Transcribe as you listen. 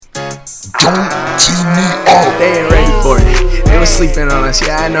Don't tee me up. They ain't ready for it. They was sleeping on us,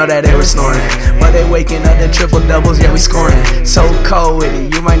 yeah, I know that they were snoring. But they waking up, the triple doubles, yeah, we scoring. So cold with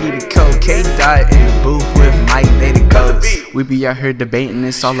it, you might need a coat. K-Dot in the booth with Mike, they the goats. We be out here debating,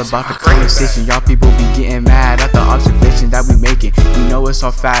 it's all about the conversation. Y'all people be getting mad at the observation that we making. You know it's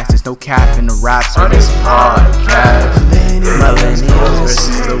all facts, there's no cap in the raps or this podcast. Millennials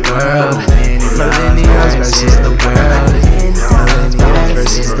versus the world. Millennials versus the world. Millennials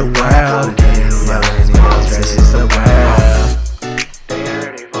versus the world. Millennials versus the world. They ain't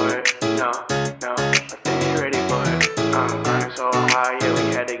ready for it. No, but they ain't ready for it. I'm so high, yeah,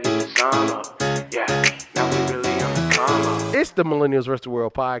 we had to get the song up. Yeah, now we really on the come up. It's the Millennials vs. the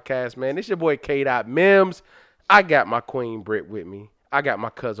World podcast, man. It's your boy K. Mims. I got my queen Britt with me. I got my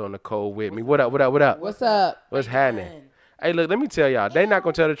cousin Nicole with me. What up? What's up? What's happening? Hey, look, let me tell y'all. They not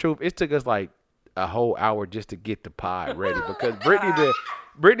gonna tell the truth. It took us like a whole hour just to get the pod ready because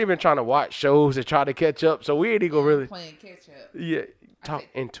Brittany been trying to watch shows and try to catch up. So we ain't even gonna really playing catch up. Yeah, talk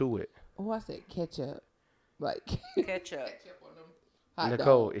into it. Oh, I said catch up. Like catch up. on them hot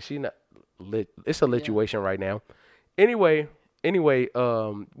Nicole, dogs. is she not lit? It's a lituation right now. Anyway,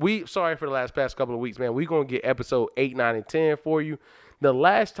 we sorry for the past couple of weeks, man. We gonna get episode 8, 9, and 10 for you. The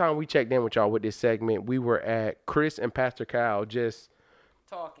last time we checked in with y'all with this segment, we were at Chris and Pastor Kyle just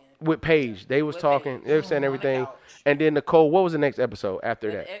Talking with Paige. They was With talking. Paige. They were saying On the everything. couch. And then Nicole, what was the next episode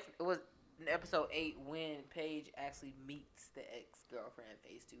after that? It was in episode 8 when Paige actually meets the ex-girlfriend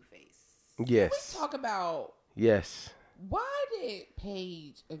face to face. Yes. Let's talk about Yes. why did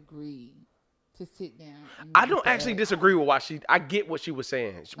Paige agree to sit down? And I meet don't the actually ex? disagree with why I get what she was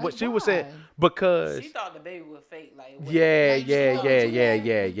saying. What Like, she was saying why? because She thought the baby was fake. Like, what- yeah, Like, would you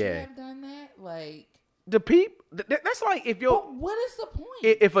yeah. have done that? Like, The that's like if you're but what is the point?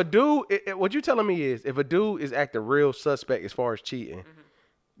 if a dude, what you telling me is if a dude is acting real suspect as far as cheating,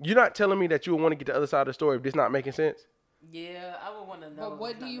 you're not telling me that you would want to get the other side of the story if this not making sense. Yeah, I would want to know. But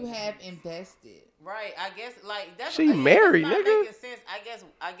what do you have invested? Right, I guess like that's She married, that's not nigga. making sense.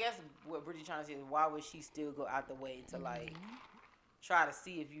 I guess what Brittany trying to say is why would she still go out the way to like try to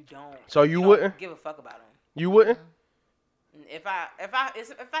see if you don't? So you don't wouldn't? give a fuck about him. You wouldn't? If I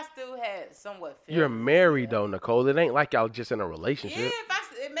still had somewhat feelings, You're married though, Nicole. It ain't like y'all just in a relationship.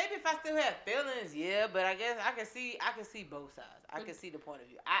 Yeah, maybe if I still had feelings, yeah, but I guess I can see both sides. I can see the point of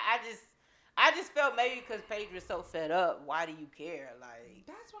view. I just felt maybe because Paige was so fed up. Why do you care? Like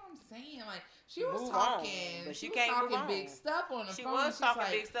That's what I'm saying. Like she was Move talking, on, but she was can't move talking on. big stuff on the she phone. was She's talking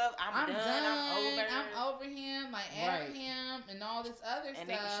like, big stuff. I'm done. I'm over him. Like F Right. him and all this other And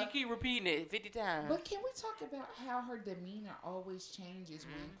stuff. she keep repeating it 50 times. But can we talk about how her demeanor always changes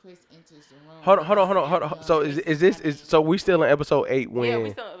when Chris enters the room? Hold on. So so we still in episode 8 when yeah, we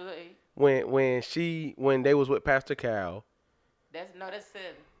still episode 8. when they was with Pastor Cal. That's 7.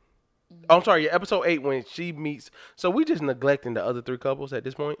 Oh, I'm sorry, episode 8 when she meets. So we just neglecting the other 3 couples at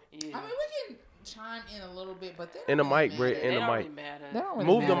this point. Yeah. I mean, we can chime in a little bit, but they don't In the really mic, Britt, matter. in They the don't mic. really matter. They don't really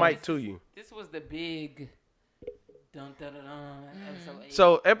Move the matter. mic to you. This was the big dun dun dun dun episode 8.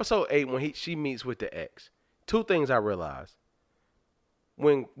 So episode 8 when she meets with the ex. 2 things I realized.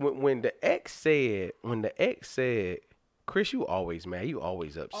 When the ex said, Chris, you always mad, you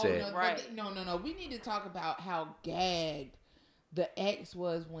always upset. Oh, no, Right. but no. We need to talk about how gagged the ex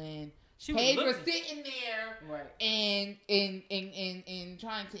was when She was Paige was looking. sitting there Right. and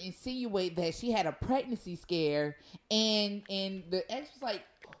trying to insinuate that she had a pregnancy scare, and the ex was like,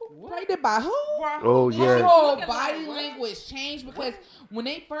 pregnant by who? Oh, Her yeah. whole Looking body like what? language changed because when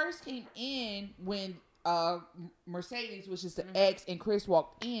they first came in, when Mercedes, which is the ex, and Chris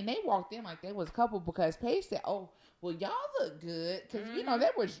walked in, they walked in like they was a couple because Paige said, "Oh, well, y'all look good," because you know they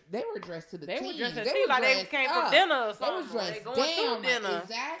were dressed to the They T. were dressed They like they dressed came up. from dinner or They something. was dressed going down, to dinner. like,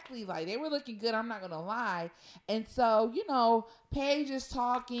 exactly. Like they were looking good. I'm not gonna lie. And so Paige is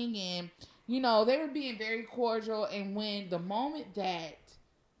talking, and they were being very cordial. And when the moment that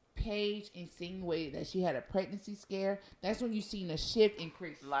Paige insinuated that she had a pregnancy scare, that's when you seen a shift in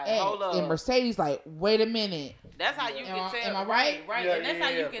Chris Like, ex, hold up. and Mercedes like, wait a minute. That's how you can tell. Am I right? Right. Yeah, and that's yeah,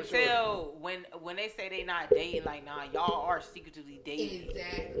 how you yeah, can for sure. tell when they say they not dating. Like, nah, y'all are secretly dating.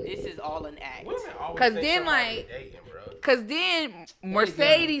 Exactly. This is all an act. Cause then, like, Cause then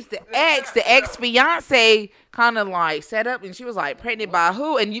Mercedes, the ex fiance, kind of like set up, and she was like pregnant by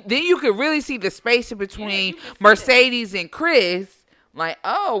who? And then you could really see the space in between you can see Mercedes and Chris. Like,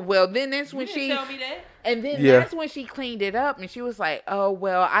 oh well, then that's You when didn't she, tell me that. and then Yeah. that's when she cleaned it up, and she was like, oh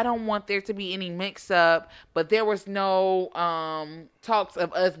well, I don't want there to be any mix up, but there was no talks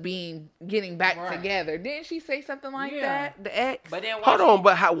of us getting back Right. together. Didn't she say something like Yeah. that? The ex. But then Hold on,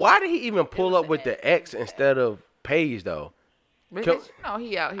 but why did he even pull was up with an the ex instead of Paige though? Because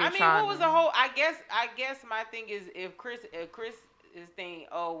he out here. I mean, trying what was the whole? I guess my thing is if Chris is thinking,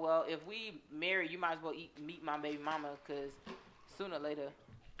 oh well, if we marry, you might as well meet my baby mama because sooner or later.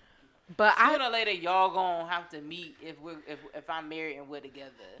 But sooner or later, y'all gonna have to meet if I'm married and we're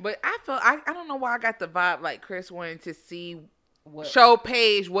together. But I feel I don't know why I got the vibe like Chris wanted to see show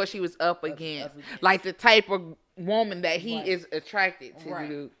Paige what she was up against, like the type of woman that he is attracted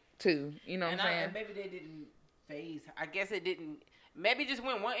to. You know what I'm saying? And maybe they didn't phase her. I guess it didn't. Maybe just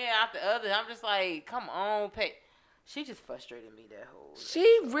went one ear out the other. I'm just like, come on, Paige. She just frustrated me that whole.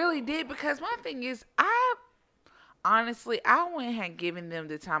 She really did, because my thing is, honestly, I wouldn't have given them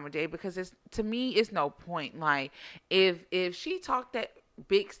the time of day, because to me, it's no point. Like, if she talked that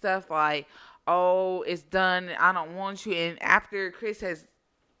big stuff like, oh, it's done, I don't want you, and after Chris has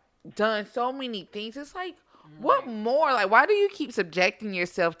done so many things, it's like, what more? Like, why do you keep subjecting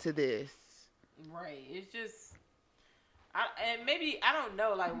yourself to this? Right. It's just, and maybe, I don't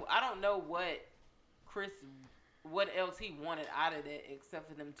know, like, I don't know what else he wanted out of that except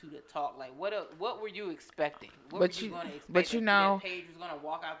for them two to talk. Like, what were you expecting? What were you going to expect? But you know, that Paige was going to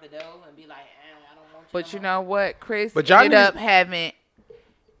walk out the door and be like, I don't want you. But you know what? Chris ended up having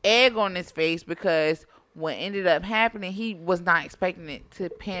egg on his face, because what ended up happening, he was not expecting it to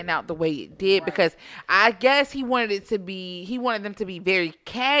pan out the way it did, because I guess he wanted them to be very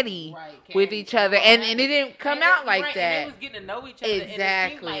catty with each other, and it didn't come out like that. And they was getting to know each other.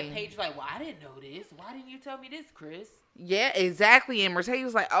 Exactly. And it seemed like Paige was like, well, I didn't know this. Why didn't you tell me this, Chris? Yeah, exactly. And Mercedes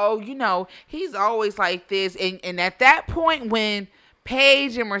was like, oh, he's always like this. And at that point, when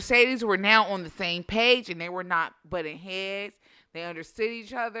Paige and Mercedes were now on the same page and they were not butting heads, they understood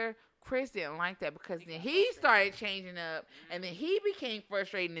each other, Chris didn't like that, because then he started changing up, and then he became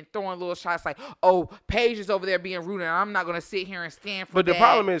frustrated and throwing little shots like, oh, Paige is over there being rude, and I'm not going to sit here and stand for that. But the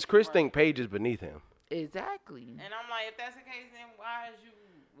problem is, Chris think Paige is beneath him. Exactly. And I'm like, if that's the case, then why,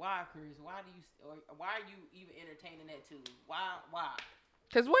 Chris? Why are you even entertaining that too? Why?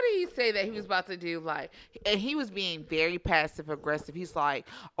 Because what did he say that he was about to do? Like, and he was being very passive aggressive. He's like,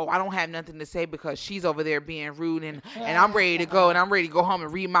 oh, I don't have nothing to say because she's over there being rude, and I'm ready to go, and I'm ready to go home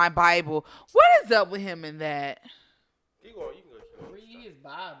and read my Bible. What is up with him in that? You can go read his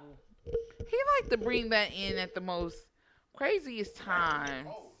Bible. He liked to bring that in at the most craziest times.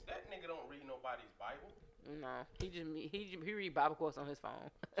 Oh, that nigga don't read nobody's Bible. No, he read Bible quotes on his phone.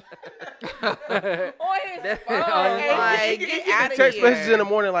 On his phone. Like, get out of here. Text messages in the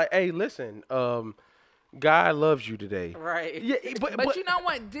morning like, hey, listen, God loves you today. Right. Yeah, but you know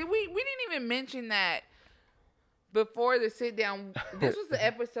what? We didn't even mention that before the sit down. This was the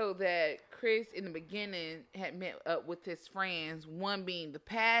episode that Chris in the beginning had met up with his friends, one being the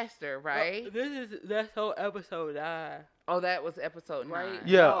pastor, right? That's whole episode 9. Oh, that was episode 9. Right.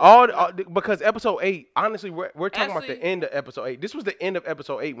 Yeah, because episode 8, honestly, we're talking about the end of episode 8. This was the end of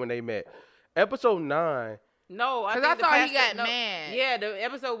episode 8 when they met. Episode 9. No, because I thought he got mad. Yeah, the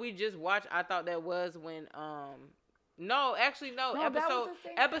episode we just watched, I thought that was when No, actually, no.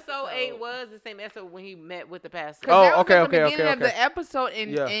 Episode 8 was the same episode when he met with the pastor. Oh, okay. Of the episode,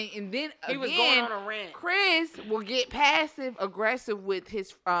 and then he was going on a rant. Chris will get passive aggressive with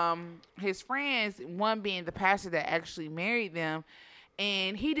his friends. One being the pastor that actually married them,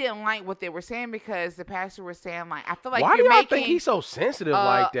 and he didn't like what they were saying, because the pastor was saying, like, I feel like why do y'all think he's so sensitive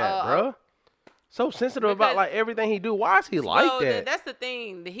like that, bro? So sensitive about like everything he do. Why is he like that? That's the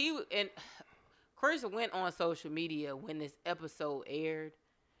thing. Chris went on social media when this episode aired,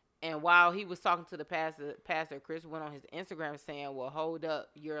 and while he was talking to the pastor, Chris went on his Instagram saying, well, hold up,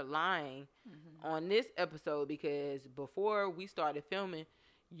 you're lying on this episode, because before we started filming,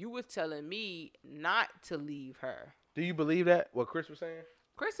 you was telling me not to leave her. Do you believe that, what Chris was saying?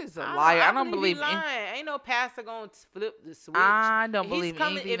 Chris is a liar. I don't believe lying. Ain't no pastor gonna flip the switch. I don't believe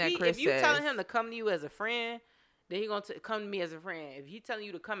anything that Chris says. If you telling him to come to you as a friend, then he gonna come to me as a friend. If he telling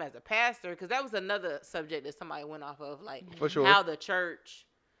you to come as a pastor, because that was another subject that somebody went off of, like how the church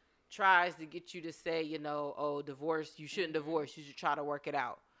tries to get you to say, oh, divorce, you shouldn't divorce, you should try to work it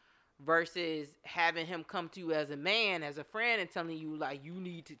out, versus having him come to you as a man, as a friend, and telling you like you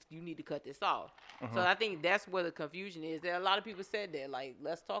need to cut this off. So I think that's where the confusion is. That a lot of people said that, like,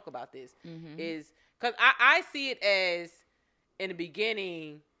 let's talk about this, is because I see it as, in the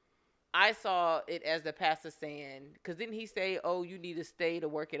beginning, I saw it as the pastor saying, because didn't he say, "Oh, you need to stay to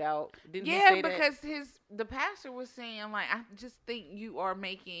work it out"? Didn't he say because the pastor was saying, like, I just think you are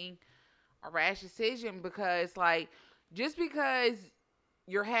making a rash decision, because, like, just because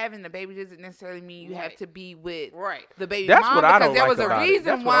you're having the baby doesn't necessarily mean you have to be with the baby That's mom, what I because don't there like was a about it. reason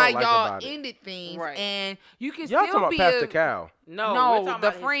That's what why I don't like y'all about it. ended things, Right. and you can Y'all still talking be about Pastor Cal. No, no, we're talking the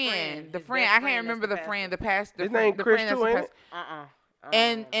about his friend, the his friend. best I can't friend remember the that's friend, the pastor. His name the Chris friend that's too, the ain't it? pastor.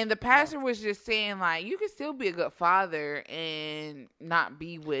 And the pastor was just saying, like, you can still be a good father and not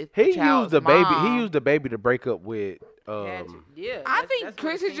be with the child's mom. He used the baby to break up with. I think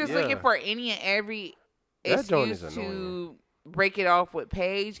Chris is just looking for any and every That joint excuse is to annoying. break it off with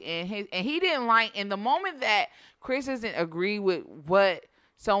Paige, and he didn't like. In the moment that Chris doesn't agree with what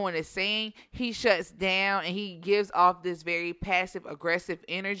someone is saying, he shuts down and he gives off this very passive aggressive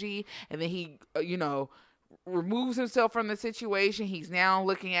energy, and then he removes himself from the situation. He's now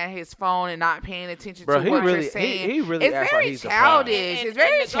looking at his phone and not paying attention to what you're saying. He really it's acts very like he's childish. It's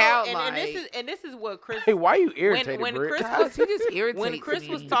very childlike. And this is what Chris. Hey, why you irritated, when Britt? He just irritates when Chris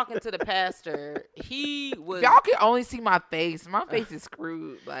was me. talking to the pastor, he was. If y'all can only see my face. My face is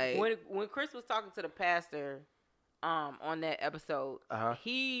screwed. Like when Chris was talking to the pastor, on that episode,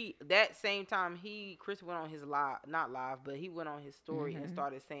 that same time Chris went on his not live, but he went on his story and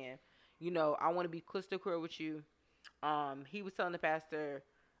started saying, I want to be crystal clear with you. He was telling the pastor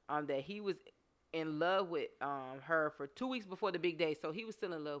that he was in love with her for 2 weeks before the big day. So he was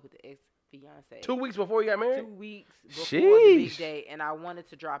still in love with the ex-fiance. 2 weeks before he got married? 2 weeks before the big day. And I wanted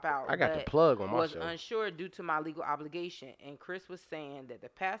to drop out. I got the plug on my was show. unsure due to my legal obligation. And Chris was saying that the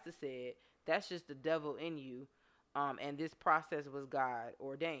pastor said, that's just the devil in you. And this process was God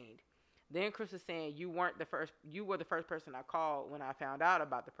ordained. Then Chris was saying you were the first person I called when I found out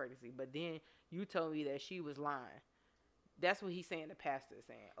about the pregnancy, but then you told me that she was lying. That's what he's saying. The pastor is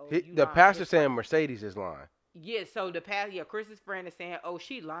saying. Oh, the pastor saying Mercedes is lying. Yeah. So the pastor, Chris's friend is saying, oh,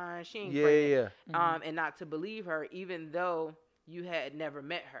 she lying. She ain't pregnant. Yeah. And not to believe her, even though you had never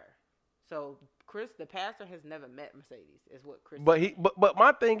met her. So Chris, the pastor, has never met Mercedes. Is what Chris. But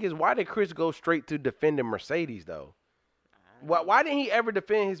my thing is, why did Chris go straight to defending Mercedes though? Why didn't he ever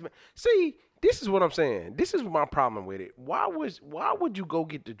defend his? See, this is what I'm saying. This is my problem with it. Why would you go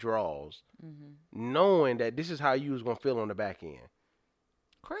get the draws, knowing that this is how you was gonna feel on the back end?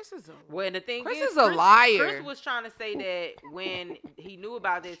 Chris is a Chris is a liar. Chris was trying to say that when he knew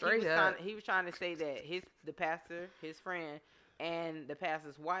about this, he was trying to say that the pastor, his friend, and the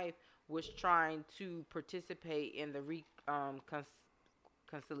pastor's wife was trying to participate in the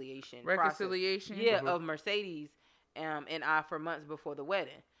reconciliation process, of Mercedes. And I for months before the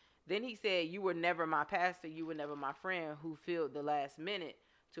wedding. Then he said, you were never my pastor. You were never my friend who filled the last minute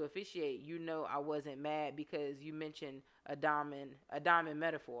to officiate. I wasn't mad because you mentioned a diamond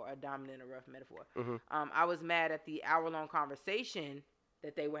metaphor, a diamond in a rough metaphor. I was mad at the hour-long conversation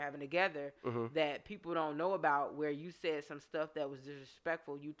that they were having together that people don't know about, where you said some stuff that was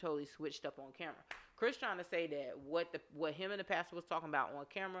disrespectful. You totally switched up on camera. Chris trying to say that what him and the pastor was talking about on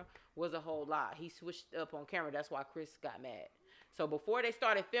camera was a whole lie. He switched up on camera. That's why Chris got mad. So before they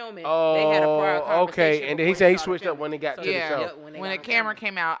started filming, they had a prior conversation. Okay, and then he said he switched up when they got to the show. When the camera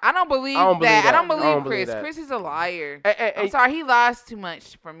came out. I don't believe that. I don't believe Chris. Chris is a liar. I'm sorry, he lies too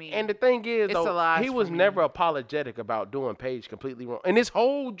much for me. And the thing is, he was never apologetic about doing Paige completely wrong. In this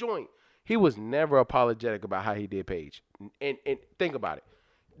whole joint, he was never apologetic about how he did Paige. And think about it.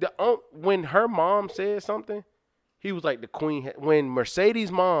 When her mom said something, he was like the queen. When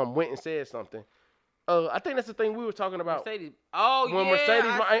Mercedes' mom went and said something, I think that's the thing we were talking about. Mercedes.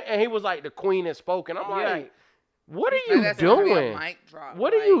 And he was like the queen had spoken. I'm like, what are you doing?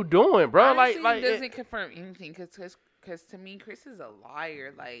 What are you doing, bro? Honestly, it doesn't confirm anything because to me, Chris is a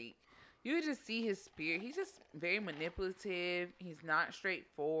liar. Like, you would just see his spirit. He's just very manipulative. He's not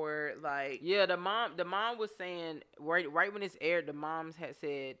straightforward. Like, the mom was saying right when it's aired, the moms had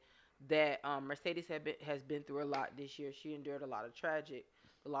said that Mercedes has been through a lot this year. She endured a lot of tragic,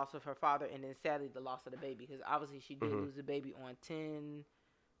 the loss of her father, and then sadly the loss of the baby, because obviously she did lose the baby on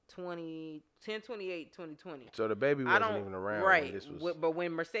 10/28/2020. So the baby wasn't even around. Right. When this was... But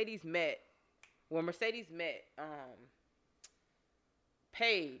when Mercedes met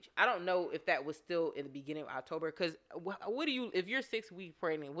Paige, I don't know if that was still in the beginning of October, because what do you, if you're 6 weeks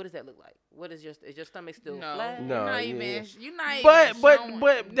pregnant, what does that look like? What is is your stomach still flat? No, you're not but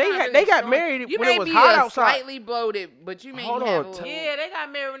they got married when it was hot outside. Slightly bloated, but you may have yeah, they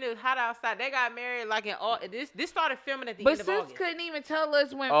got married when it was hot outside. They got married like in this started filming at the end of August. But sis couldn't even tell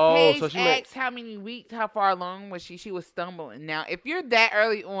us when Paige asked how many weeks, how far along was she? She was stumbling. Now, if you're that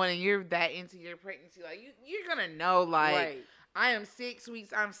early on and you're that into your pregnancy, like you're gonna know, like. Right. I am 6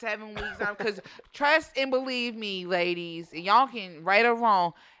 weeks. I'm 7 weeks. Because trust and believe me, ladies, and y'all can right or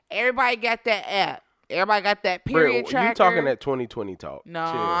wrong. Everybody got that app. everybody got that period tracker. You talking that 2020 talk? No,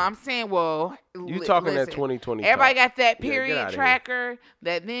 Chill. I'm saying, well, you talking listen, that 2020? Everybody talk. got that period tracker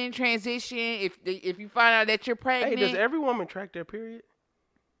that then transition. If you find out that you're pregnant, hey, does every woman track their period?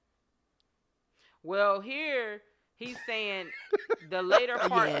 Well, here he's saying the later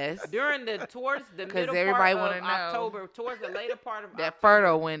part towards the middle part of October, towards the later part of that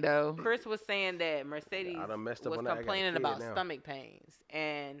fertile window. Chris was saying that Mercedes was complaining about stomach pains,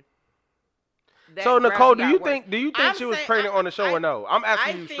 and so Nicole, do you think she was pregnant on the show or no? I'm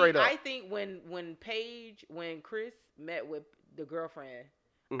asking you straight up. I think when Chris met with the girlfriend,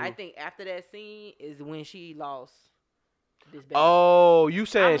 I think after that scene is when she lost. Oh, you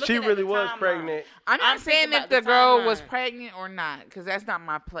saying she really was pregnant? I'm not saying if the girl was pregnant or not, because that's not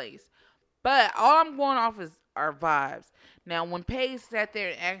my place. But all I'm going off is our vibes. Now, when Paige sat there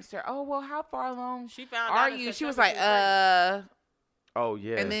and asked her, "Oh, well, how far along she found are you?" She was like, Oh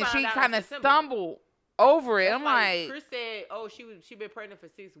yeah. And then she kind of stumbled over it. I'm like, Chris said, "Oh, she been pregnant for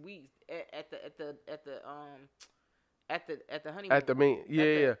 6 weeks at the honeymoon." At the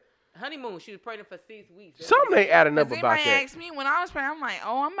yeah. Honeymoon, she was pregnant for 6 weeks. Something ain't adding up about that. Anybody asked me when I was pregnant, I'm like,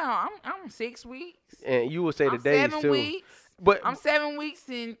 oh, I'm 6 weeks. And you would say the days 7 too. Weeks. But I'm 7 weeks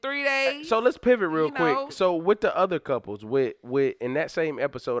in 3 days. So let's pivot real quick. So with the other couples, with in that same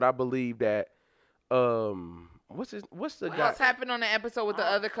episode, I believe that what's the guy? What's happened on the episode with the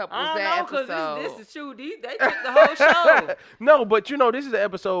other couples? I don't know, because this is true. They took the whole show. No, but this is the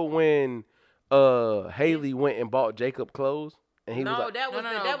episode when Haley went and bought Jacob clothes. And he was like, that was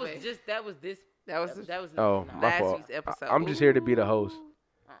my fault. Week's episode. I'm just here to be the host.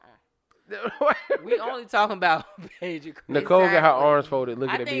 We only talking about Paige and Chris. Nicole got her arms folded,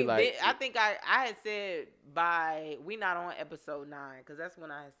 looking at me like. I think I had said we not on episode 9 because that's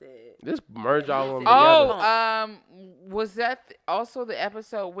when I had said. Just merge all of them together. Was that also the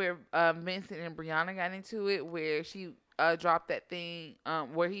episode where Vincent and Brianna got into it, where she dropped that thing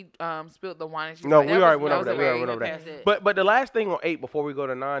where he spilled the wine? And no, we already went over that. But the last thing on 8 before we go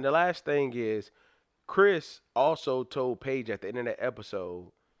to 9, the last thing is Chris also told Paige at the end of that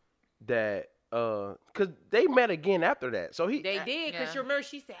episode that because they met again after that. So they did because you remember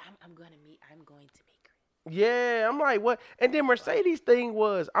she said I'm going to meet Chris. Yeah, I'm like, what? And then Mercedes' thing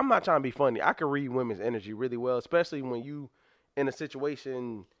was, I'm not trying to be funny. I can read women's energy really well, especially when you in a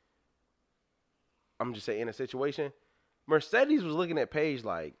situation. I'm just saying in a situation. Mercedes was looking at Paige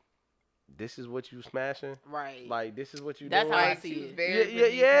like, this is what you smashing? Right. Like, this is what you doing? That's how I see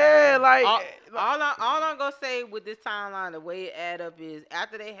it. Yeah, like. All I'm going to say with this timeline, the way it add up is,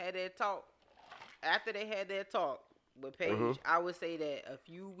 after they had their talk with Paige, I would say that a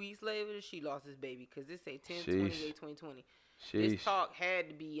few weeks later, she lost his baby. Because this say 10/28/2020. This talk had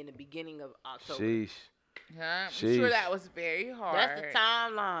to be in the beginning of October. Yeah, I'm sure that was very hard. That's the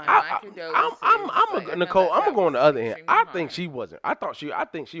timeline. Nicole, I'm gonna go on the other hand. I think she wasn't. I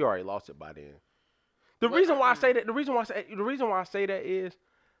think she already lost it by then. The reason why I say that is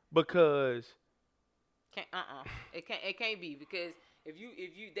because it can't be because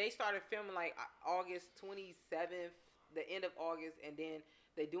if they started filming like August 27th, the end of August, and then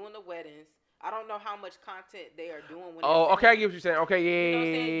they doing the weddings. I don't know how much content they are doing. Okay, I get what you're saying.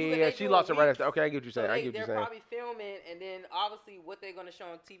 Okay, yeah. She lost it right after. Okay, I get what you're saying. They're probably filming, and then obviously what they're going to show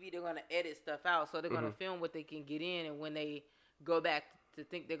on TV, they're going to edit stuff out. So they're going to film what they can get in, and when they go back to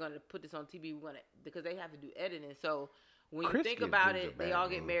think they're going to put this on TV, because they have to do editing. So when you think about it, they all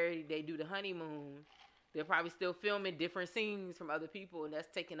get married, they do the honeymoon. They're probably still filming different scenes from other people, and that's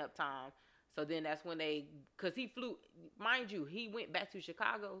taking up time. So then that's when because he flew, mind you, he went back to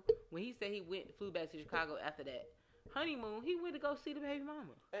Chicago. When he said flew back to Chicago after that honeymoon, he went to go see the baby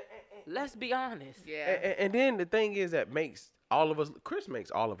mama. Let's be honest. Yeah. And then the thing is that Chris makes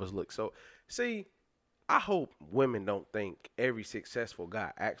all of us look so. See, I hope women don't think every successful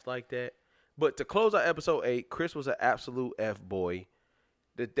guy acts like that. But to close out episode 8, Chris was an absolute F-boy.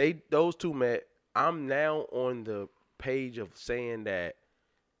 Those two met. I'm now on the page of saying that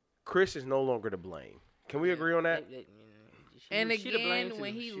Chris is no longer to blame. Can we agree on that? And again,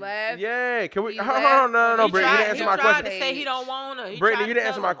 when he left, yeah. Can we? No, Brittany, you didn't answer my question. He tried to say he don't want her. Brittany, you didn't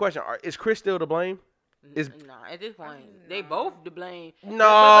answer my question. Is Chris still to blame? No, at this point, they both to blame.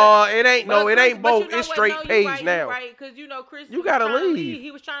 No, it ain't. No, it ain't both. It's straight Paige now. Right, because Chris. You gotta leave.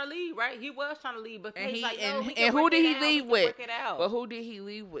 He was trying to leave, right? He was trying to leave, but Paige and who did he leave with? But who did he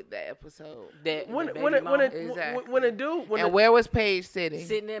leave with that episode? When a dude. And where was Paige sitting?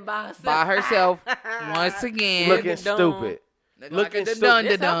 Sitting there by herself. Once again, looking stupid. Looking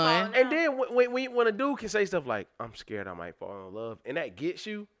stupid. And then when a dude can say stuff like, "I'm scared I might fall in love," and that gets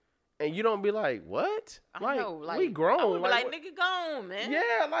you. And you don't be like, what? Like, we grown. I would be like, nigga, gone, man.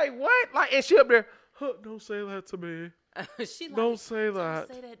 Yeah, like, what? Like, and she up there, Don't say that to me. She like, Don't say that.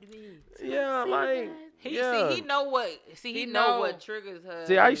 Don't say that to me. Yeah, like He know what. See, he know what triggers her.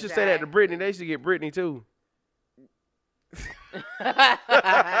 See, I used to say that to Brittany. They used to get Brittany too.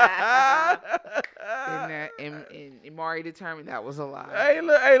 And Mari determined that was a lie. Hey,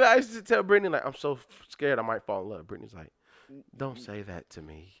 look, I used to tell Brittany, like, I'm so scared I might fall in love. Brittany's like, don't say that to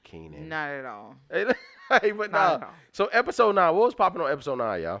me, Keenan. Not at all. Hey, but Not at nah. all. So episode 9, what was popping on episode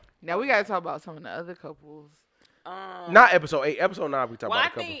 9, y'all? Now we gotta talk about some of the other couples. Not episode 8. Episode 9, we talk about a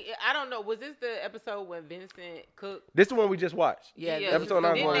couple. I don't know. Was this the episode when Vincent cooked? This is the one we just watched. Yeah, episode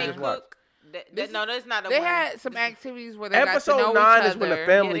 9 is the one we just watched. No, that's not the They one. had some activities where they Episode got to know 9 each is when the other.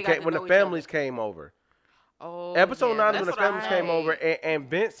 family got to when the know each families came over. Oh, Episode 9 is when that's the families what came I- over, and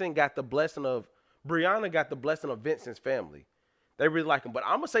Vincent got the blessing of Brianna got the blessing of Vincent's family. They really like him. But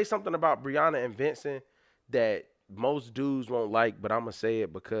I'm gonna say something about Brianna and Vincent that most dudes won't like, but I'm gonna say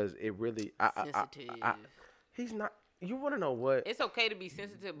it because it really Sensitive. he's not. You want to know what? It's okay to be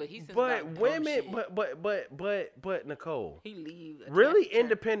sensitive, but he's sensitive. But about women, bullshit. but Nicole, He leave. really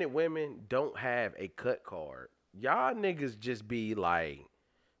independent women don't have a cut card. Y'all niggas just be like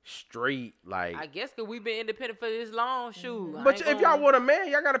straight like. I guess because we've been independent for this long, shoot. But if y'all want a man,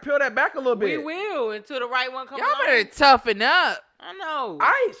 y'all gotta peel that back a little bit. we will until the right one comes Y'all along. better toughen up. I know.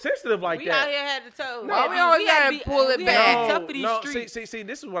 I ain't sensitive like we that. out here had to tell. No, we always gotta pull it back. Tough for these no, streets. see,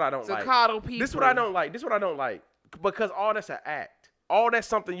 this is what I don't To like. coddle people. This is what I don't like. This is what I don't like. Because all that's an act. All that's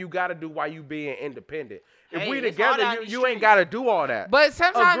something you got to do while you being independent. If Hey, we it's hard together, out in you these ain't got to do all that. But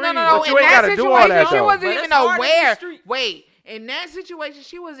sometimes, Agreed, no. but you In ain't that gotta do all situation, that, she though. wasn't But even it's hard in these aware. streets. Wait, in that situation,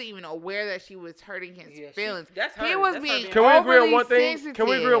 she wasn't even aware that she was hurting his feelings. that's He her. was That's her being being Can we agree on overly one thing? sensitive. Can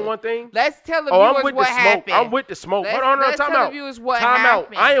we agree on one thing? Let's tell the Oh, I'm viewers with the what smoke. happened. I'm with the smoke. Let's- Hold on, let's time tell the out. viewers what Time out.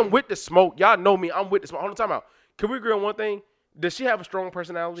 happened. I am with the smoke. Y'all know me. I'm with the smoke. Hold on, time out. Can we agree on one thing? Does she have a strong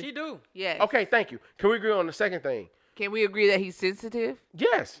personality? She do. Yes. Okay, thank you. Can we agree on the second thing? Can we agree that he's sensitive?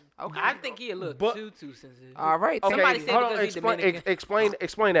 Yes. Okay. I think he a little But- too sensitive. All right. Okay, Somebody said hold on. because he's Explain, Dominican.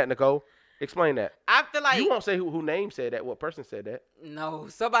 explain that, Nicole. Explain that. I feel like You won't say who name said that. What person said that? no.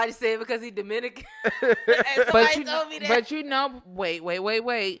 Somebody said because he Dominican. But Somebody you, told me that. but you know, wait.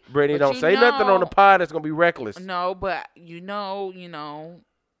 Brittany, But don't you say nothing on the know- pod that's gonna be reckless. No, but you know,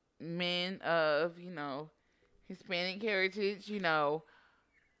 men of, Hispanic heritage,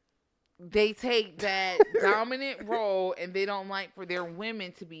 they take that dominant role and they don't like for their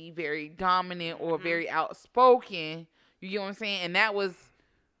women to be very dominant or very outspoken. You get what I'm saying? And that was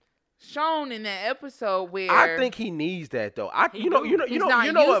shown in that episode where I think he needs that though. He You know do. what He's not vibe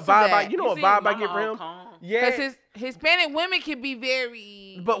used to I that. you know You what see vibe his I get mama from all him? calm. Yeah. because Hispanic women can be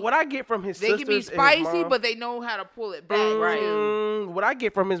very But what I get from his they sisters can be and his spicy, mom- but they know how to pull it back too. What I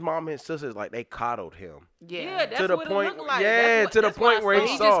get from his mom and his sisters, like they coddled him. Yeah, that's To the what point- it looked like. yeah, to the that's what point I where saw.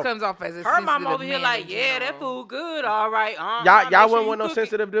 he He soft. just comes off as a Her mom sensitive over here man like, in yeah, that general. food good, all right. Y'all make sure wouldn't you want no cook it.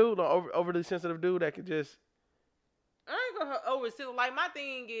 sensitive dude, no overly sensitive dude that could just. I ain't gonna over like my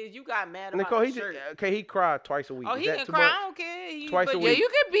thing is you got mad about Nicole, the he shirt. he cried twice a week. Oh, Is he that can too cry. much? I don't care. Twice a but week. Yeah, you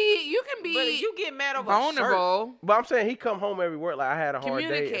can be But if you get mad over a shirt, vulnerable. But I'm saying he come home every work like I had a hard day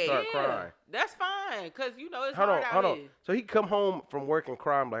and Communicate. start yeah, crying. that's fine. Cause you know it's Hold hard on. out here. So he come home from work and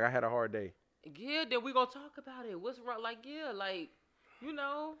crying like I had a hard day. Yeah, then we gonna talk about it. What's wrong? Like, yeah, like, you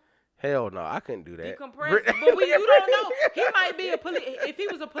know, Hell no, I couldn't do that. decompress. Brit- But you don't know. He might be a police. If he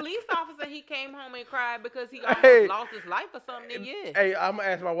was a police officer, he came home and cried because he almost Hey. lost his life or something. Then yeah. Hey, I'm gonna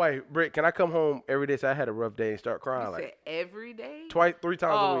ask my wife, Britt, can I come home every day? So I had a rough day and start crying You like said every day? twice, 3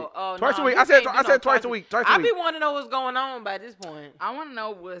 times a week. Twice no, a week. you I said can't do no twice a week. Twice a I week. be wanting to know what's going on by this point. I want to know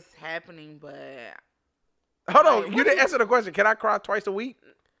what's happening, but Hold on, Like, you didn't answer the question. Can I cry twice a week?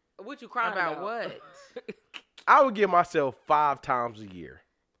 What you crying about what? I would give myself 5 times a year.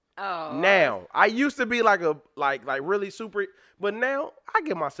 Oh, Now, I used to be like a like really super, but now I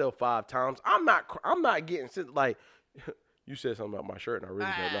give myself 5 times. I'm not getting like you said something about my shirt, and I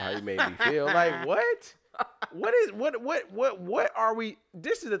really don't know how you made me feel. Like what? What are we?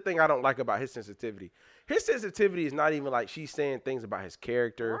 This is the thing I don't like about his sensitivity. His sensitivity is not even like she's saying things about his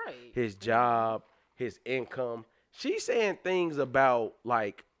character, Right. his job, his income. She's saying things about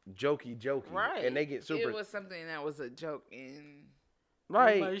like jokey, Right. and they get super it was something that was a joke. And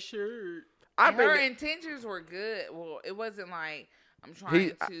like. my shirt. I her think intentions were good. Well, it wasn't like I'm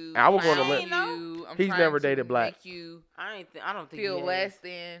trying to. I was gonna find let- you. I'm He's trying never to dated black. Make you I don't think feel he has. less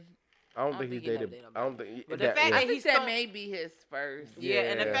than. I don't think he's think he never dated. dated I don't think. But the that, fact yeah. I that think he's that still- may be his first. Yeah,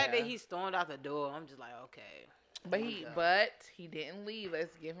 and the Yeah. fact that he stormed out the door, I'm just like, okay. But he didn't leave.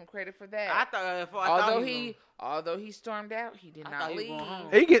 Let's give him credit for that. I thought Although he stormed out, he did I not thought he was leave. going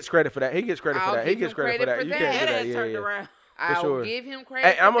home. He gets credit for that. He gets credit for I'll that. He give gets him credit for credit that. for You that. can't do That that. ass Yeah, turned yeah. around. I sure. will give him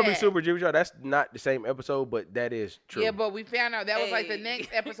credit. Hey, I'm for gonna be that. super G with y'all. That's not the same episode, but that is true. Yeah, but we found out that was like the next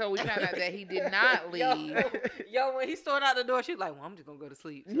episode. We found out that he did not leave. Yo, when he stormed out the door, she was like, "Well, I'm just gonna go to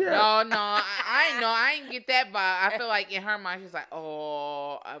sleep." So. Yeah. No, I ain't get that vibe. I feel like in her mind, she's like,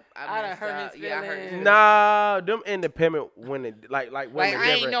 "Oh, I done hurt messed his up. Yeah, I hurt his feelings. Nah, them independent women, like women. Like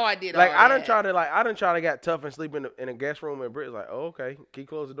I ain't never- know I did. Like all I done that. tried to get tough and sleep in a guest room, and Britt's like, "Oh, okay, can you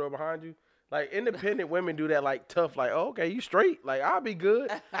close the door behind you?" Like independent women do that, like tough, like, "Oh, okay, you straight, like I'll be good."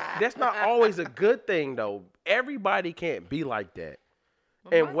 That's not always a good thing, though. Everybody can't be like that.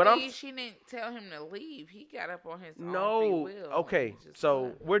 But And my when thing I'm is, she didn't tell him to leave. He got up on his own free no, will. okay, and just so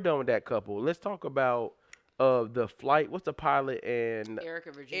left. we're done with that couple. Let's talk about the flight. What's the pilot and Eric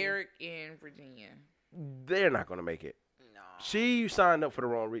and Virginia. Eric in Virginia. they're not gonna make it. No. She signed up for the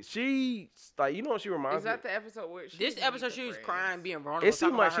wrong reason. She like you know what she reminds Is me. that the episode where she This was episode, with she the was friends? crying, being vulnerable. It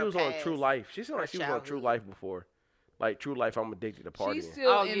seemed talking like about she her was on past. True Life. She seemed her like she was on True childhood. Life before. Like True Life, I'm addicted to partying. She's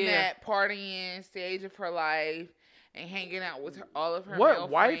still Oh, in yeah. that partying stage of her life and hanging out with all of her What male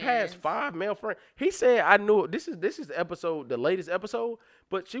wife has friends. 5 male friends? He said, "I knew this is the episode, the latest episode."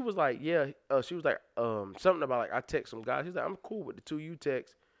 But she was like, "Yeah," she was like, something about like I text some guys. She's like, "I'm cool with the 2 you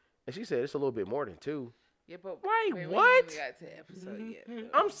text," and she said it's a little bit more than 2. Yeah, but Wait, we what? ain't even got to the episode yet.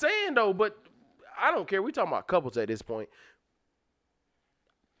 I'm saying though, but I don't care. We talking about couples at this point.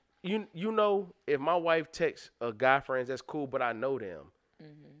 You know, if my wife texts a guy friends, that's cool, but I know them.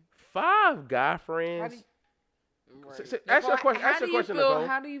 5 guy friends. Ask your question. Ask your question, Nicole.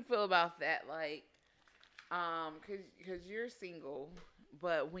 How do you feel about that? Like, because you're single,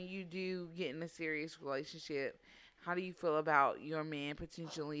 but when you do get in a serious relationship, how do you feel about your man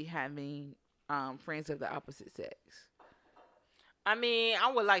potentially having friends of the opposite sex? I mean,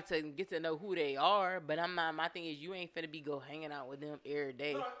 I would like to get to know who they are, but I'm not. My thing is, you ain't finna be go hanging out with them every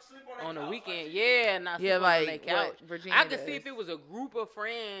day on the weekend. Yeah, not sleep on their couch. Virginia I could does. see if it was a group of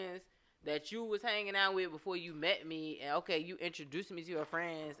friends that you was hanging out with before you met me, and okay, you introduced me to your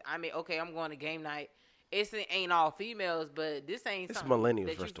friends. I mean, okay, I'm going to game night. It ain't all females, but this ain't It's something millennials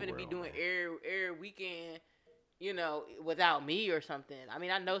that you versus the finna be world, doing man. every weekend. You know, without me or something. I mean,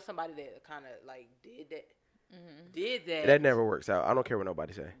 I know somebody that kind of like did that. Did that. That never works out. I don't care what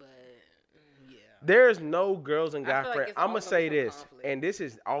nobody say. But yeah. There's no girls and I guy feel like friends. it's I'm gonna always say some this, conflict. and this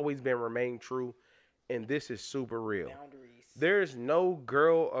has always been remained true, and this is super real. Boundaries. There's no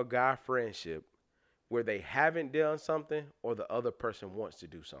girl or guy friendship where they haven't done something or the other person wants to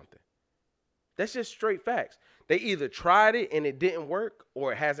do something. That's just straight facts. They either tried it and it didn't work,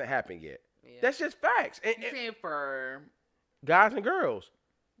 or it hasn't happened yet. Yeah. That's just facts. And You saying for guys and girls.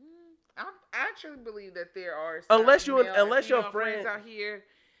 I actually believe that there are Unless some you- male unless and your female friend- friends out here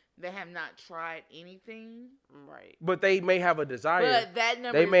that have not tried anything. Right. But they may have a desire. But that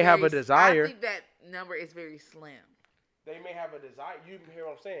number They is may have very- a desire. I think that number is very slim. They may have a desire. You hear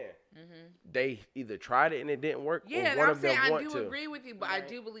what I'm saying? They either tried it and it didn't work, Yeah, or one I'm of them saying I want do to. agree with you, but I Right.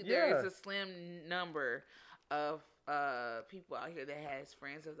 do believe there is Yeah. a slim number of people out here that has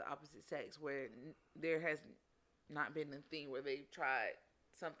friends of the opposite sex where there has not been a thing where they've tried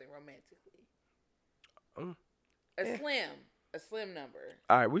something romantically. A slim number.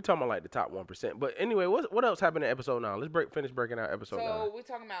 All right, we talking about like the top 1%. But anyway, what else happened in episode 9? Let's finish breaking out episode 9. So we're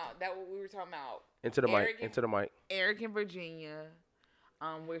talking about that. What we were talking about. Into the mic. Eric and- Into the mic. Eric in Virginia,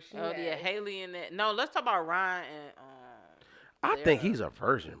 where she. Oh yeah, Haley and that. No, let's talk about Ryan and I Clara. think he's a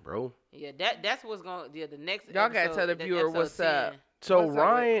virgin, bro. Yeah, that's what's going. Yeah, the next. Y'all gotta episode, tell the that viewer episode what's up. 10, So What's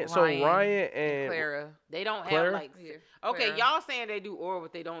up with Ryan and Clara. They don't Claire? have like. Yeah, Okay, Clara. y'all saying they do oral,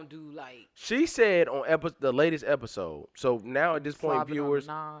 but they don't do like. she said on the latest episode. So now at this point, Slobbing on the viewers,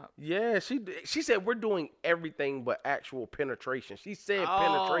 knob. yeah, she said we're doing everything but actual penetration. She said Oh, I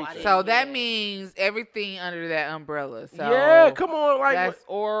penetration. didn't- So that Yeah. means everything under that umbrella. So yeah, come on, like that's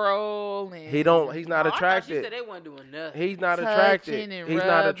oral and he don't. He's not Oh, I thought she attracted. said they wasn't doing nothing. He's not touching attracted. and He's not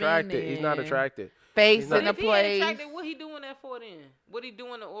rubbing attracted. He's not and- attracted. face not- in But the if he ain't place. attracted, what he doing that for then? What he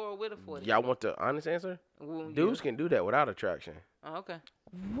doing the oral with her for? Then? Y'all want the honest answer? Well, yeah. Dudes can do that without attraction. Oh, okay.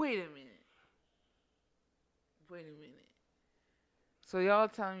 Wait a minute. Wait a minute. So y'all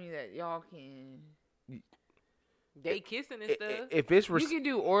telling me that y'all can They kissing and stuff. If it's you can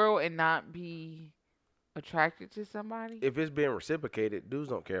do oral and not be attracted to somebody? if it's being reciprocated, dudes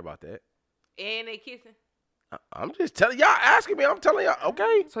don't care about that. And they kissing. I'm just telling y'all, asking me. I'm telling y'all.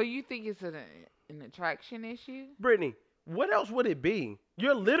 Okay, So you think it's an attraction issue? Brittany, what else would it be?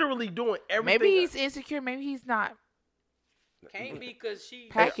 You're literally doing everything. Maybe he's insecure. Maybe he's not Can't be because she.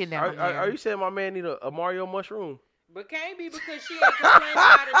 packing down Are there. you saying my man need a Mario mushroom? But can't be because she ain't complaining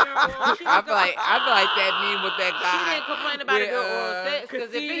about it during oral. She I didn't feel like that meme with that She guy. didn't complain about it during with, oral sex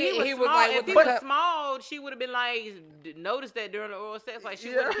because if he he was was small, like if with he the was cup. small, she would have been like, noticed that during the oral sex, like she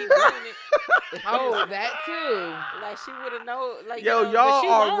wouldn't keep doing it. Oh, that too. Like she would have known. Like yo, you know,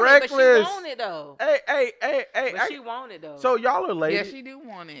 y'all are reckless. But she want it though. Hey. But she want it though. So y'all are ladies. Yeah, she do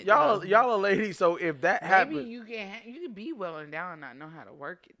want it. Y'all are ladies. So if that happens, maybe you can be well endowed and not know how to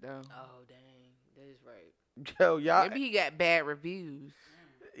work it though. Oh dang, that is right. yo, y'all. Maybe he got bad reviews.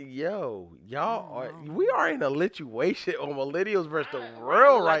 Yo, y'all are. We are in a situation on millennials versus the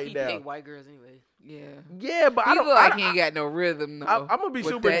world right now. He hate white girls anyway. Yeah. Yeah, but He I don't. look like he ain't got no rhythm though. I'm gonna be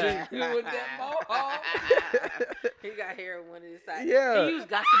with super. that, G. with that mohawk. He got hair on one of his sides. Yeah. He used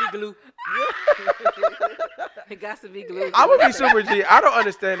got to be glue. It got to be glue. I'm gonna be super G. I don't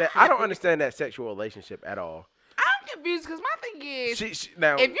understand that. I don't understand that sexual relationship at all. I'm confused because my thing is,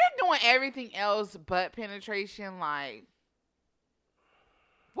 Now, if you're doing everything else but penetration, like,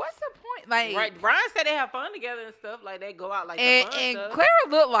 what's the point? Like, Right, Brian said they have fun together and stuff. Like they go out like the fun and stuff. Clara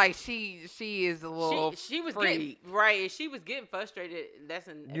looked like she is a little She was freak. getting right. And she was getting frustrated. That's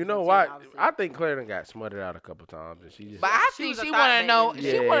in you know what? what? I think Claire done got smothered out a couple times, and she just. But I She think was a she thought want to know. baby.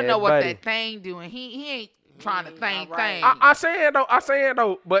 She Yeah, want to know what buddy. that thing doing. He ain't trying to think right. thing. I saying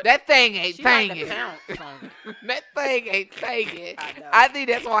though, but That thing ain't She like to thinking. pounce on it. That thing ain't thinking. I know. I think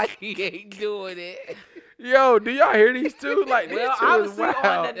that's why he ain't doing it. yo, do y'all hear these two? Like Well, these two is obviously on,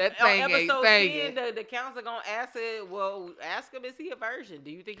 wild. That on thing ain't episode thinking. 10, the counselor gonna ask it. Well, ask him, is he a virgin?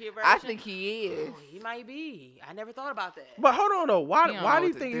 Do you think he a virgin? I think he is. Oh, he might be. I never thought about that. But hold on though, why He don't why know do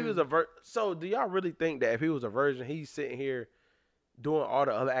you what to think he do. was a virgin? So do y'all really think that if he was a virgin, he's sitting here doing all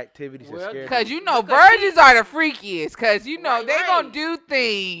the other activities and Well, scared? Because you know, Because virgins are the freakiest. Because you know Right, they right. gonna do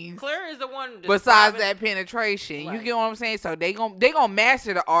things Claire is the one besides describing- that penetration. You Right. get what I'm saying? So they gonna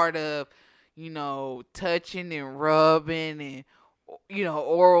master the art of, you know, touching and rubbing and, you know,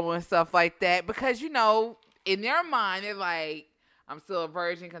 oral and stuff like that. Because you know, in their mind, they're like, I'm still a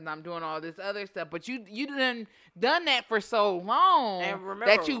virgin because I'm doing all this other stuff. But you done that for so long And remember,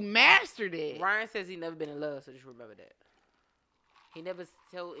 that you mastered it. Ryan says he never been in love, so just remember that. He never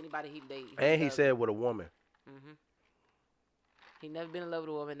told anybody and he said with a woman. Mm-hmm. He never been in love with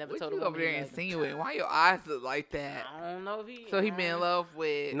a woman. Never What told you a over woman. there he loved her. insinuating? Why your eyes look like that? I don't know if he. So he been in love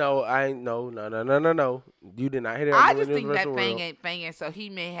with. No, I ain't. No. You did not hear that. I on just the think that universal thing world. ain't banging, so he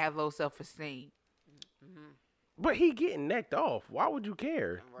may have low self-esteem. But he getting necked off. Why would you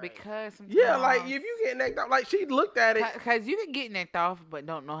care? Right. Because sometimes, Yeah, like if you get necked off, like she looked at it. because you can get necked off, but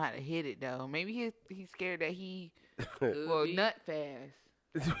don't know how to hit it though. Maybe he's scared that he will be. nut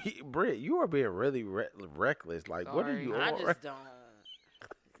fast. Britt, you are being really reckless. Like, what are Sorry. you I on? just don't.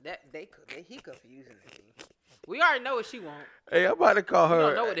 He confusing me. We already know what she want. Hey, I'm about to call We her.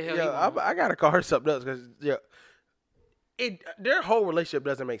 don't know what the hell he want. I gotta call her something else because their whole relationship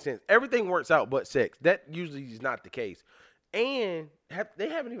doesn't make sense. Everything works out but sex. That usually is not the case. And they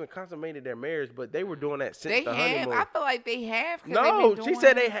haven't even consummated their marriage, but they were doing that since They the have. honeymoon. I feel like they have. 'cause No, they've she been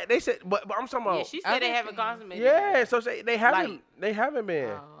said doing- they had. They said, but I'm talking about. Yeah, she said they other haven't things. consummated. Yeah, so they haven't. Like- they haven't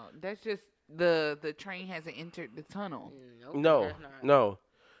been. That's just the train hasn't entered the tunnel. Nope, No, that's not. no.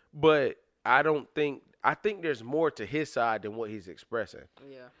 But I don't think. I think there's more to his side than what he's expressing.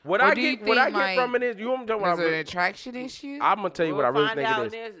 Yeah. What Or I do you get, what I think, get like, from it is, you know what I'm talking There's about. an attraction issue. I'm gonna tell you what I really think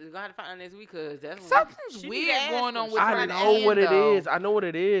it is. We're gonna have to find out next week because that's Something's she weird need to ask going him. on with She her I tried to know chin, what it though. is. I know what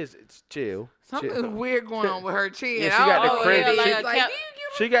it is. It's chill. Something's Chill. weird going on with her chin. Yeah, she I got don't the know what crimson it is. chin. Like, Like, do you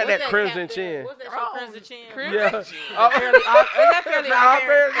She got that crimson chin. What's that show, Oh, Crimson Chin? Crimson Yeah. Chin. Oh. Fairly Odd- is that Fairly Odd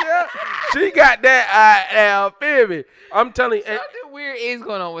Parents? Yeah. She got that. Now, feel me? I'm telling you. Something weird is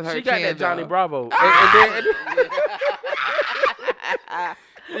going on with her She chin. got that Johnny though. Bravo. Yeah.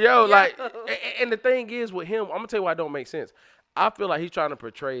 Yo, like, and the thing is with him, I'm gonna tell you why it don't make sense. I feel like he's trying to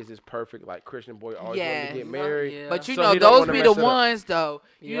portray as this perfect, like, Christian boy always wanting Yes. to get married. Yeah. But you So know, he don't those wanna be mess the it up. ones though.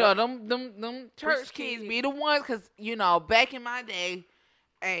 You Yep. know, them church Preach kids kids. be the ones, cause you know, back in my day,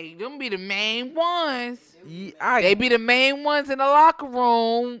 hey, them be the main ones. Yeah, They be the main ones in the locker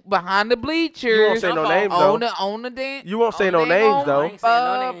room behind the bleachers. You won't say no names though. on the dance. You won't say no names though. I ain't saying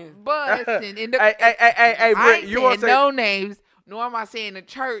no names. Busting in the. Hey, I Britt, ain't you won't saying say no names, nor am I saying the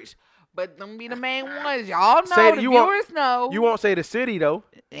church. But them be the main ones. Y'all know, Say the you won't- viewers know. you won't say the city though.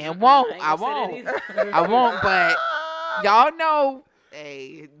 And won't. ain't I gonna say won't. that either. I won't, but y'all know,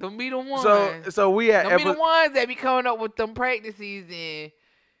 hey, them be the ones. So we at them be the ones that be coming up with them pregnancies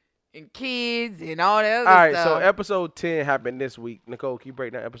and kids and all that other all right. stuff. So episode 10 happened this week. Nicole, can you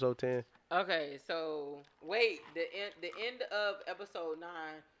break down episode 10? Okay, so wait, the end of episode 9.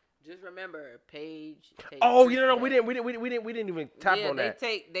 Just remember, Paige. takes Oh, Chris no, back. we didn't even tap on that.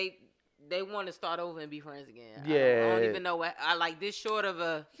 They want to start over and be friends again. Yeah. I don't even know what I like this short of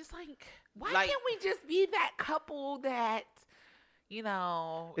a. Just like, why Like- can't we just be that couple that, you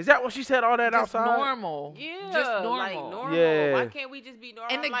know. Is that what she said? All that just outside? normal. Yeah, just normal. like normal. Yeah. Why can't we just be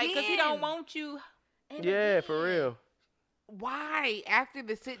normal? And Like, because he again- don't want you. Yeah, for real. Why after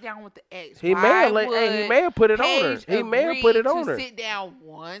the sit down with the ex? He may have he may have put it on her. Paige He may have put it on to her. sit down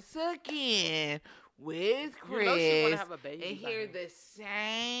once again with Chris You know she wanna have a baby and by hear him. the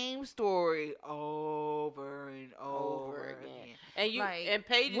same story over and over again. And you Like, and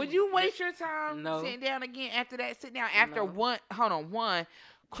Paige. Would you waste your time No. sitting down again after that? Sit down after No. one. Hold on, one.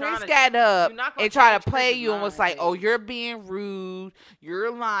 Trying Chris to- got up you're not gonna and tried change to play Chris's you and was mind, like, "Oh, Paige. you're being rude.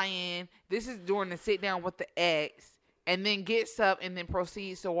 You're lying." This is during the sit down with the ex, and then gets up and then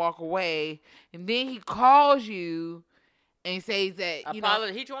proceeds to walk away, and then he calls you and says that He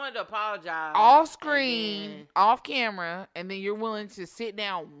wanted to apologize off and screen, then- off camera, and then you're willing to sit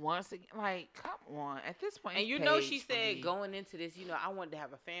down once again. Like, come on. At this point, And it's you know Paige she for said me. going into this, I wanted to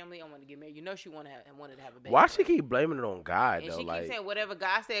have a family, I wanted to get married. You know she wanted to have a baby. Why she keep blaming it on God And though? she Like, keeps saying whatever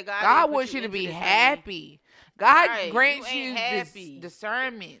God said. God God didn't put wants you to into be this thing. happy. God Right, grants you you ain't this happy.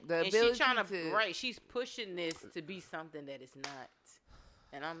 discernment, the And ability she's trying to. right. She's pushing this to be something that it's not.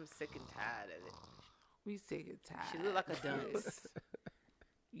 And I'm sick and tired of it. We sick and tired. She look like a dunce.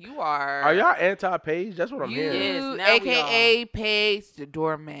 You are. are y'all anti-Paige? That's what I'm You, hearing. Yes, now we AKA Paige the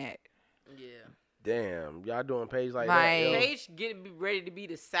doormat. Yeah. Damn, y'all doing Paige like Like- that? Yo. Paige getting ready to be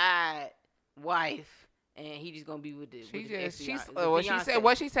the side wife, and he just gonna be with the. She with the just ex- she's with what she Beyonce. said.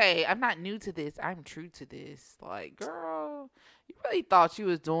 What she say? I'm not new to this. I'm true to this. Like, girl, you really thought you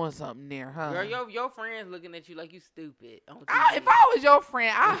was doing something there, huh? Girl, your friends looking at you like you stupid. On if TV. I was your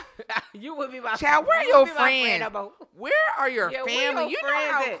friend, you would be my Child, where you your would be my friend, friends? Abo. where are your Yeah, where family? your You know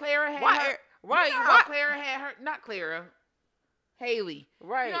friends how at? Clara had Why- her. right, You know how why- Clara had her. Not Clara. Haley.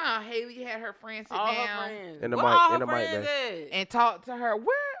 Right. You know how Haley had her friends sit All her down friends. In the Where mic- all in her the mic, friends at? and talk to her.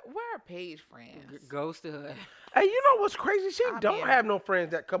 Where are Paige friends? Goes to her. Hey, you know what's crazy? She I don't mean- have no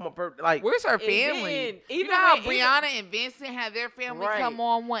friends that come up her like. Where's her And family? then, You even know how when- Brianna and Vincent had their family Right. come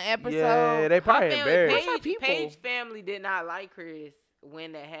on one episode? Yeah, they probably Her family, embarrassed. Where's her people? Paige family did not like Chris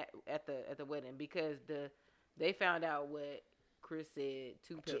when they had at the wedding because they found out what Chris said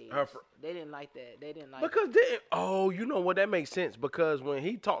to Paige. her They didn't like that. They didn't like Because you know what? That makes sense because when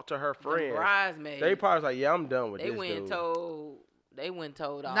he talked to her the friends, bridesmaids. they probably was like, "Yeah, I'm done with they this went and dude." told. They went and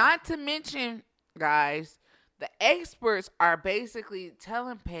told all. Not to mention, guys, the experts are basically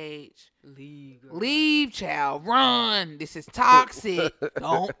telling Paige, leave. girl. leave, child, run. This is toxic.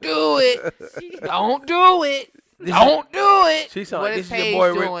 Don't do it. Don't do it. Don't do it. She sound What like is this is Paige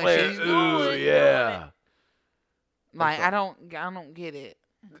your boy Ric doing? Flair. She's Ooh, doing yeah. Like, sorry. I don't get it.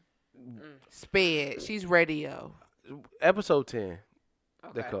 Sped. She's radio. Episode 10,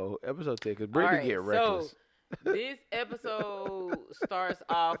 Okay. Nicole. Episode 10, because Brittany Alright, get reckless. This episode starts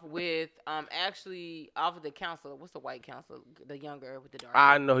off with actually off of the counselor. What's the white counselor? The younger with the dark.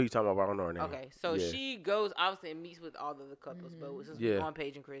 I know who you talking about. I don't know her name. Okay, so Yeah. she goes obviously and meets with all of the couples, but since Yeah. we're on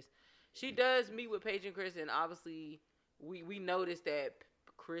Paige and Chris, she does meet with Paige and Chris, and obviously we noticed that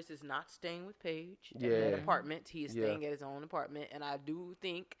Chris is not staying with Paige at Yeah. that apartment. He is Yeah. staying at his own apartment, and I do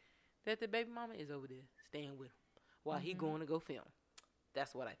think that the baby mama is over there staying with him while he going to go film.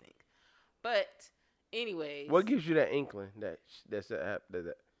 That's what I think. But anyways, What gives you that inkling that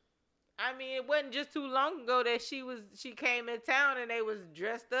that? I mean, it wasn't just too long ago that she came in town and they was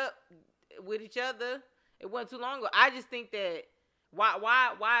dressed up with each other. It wasn't too long ago. I just think that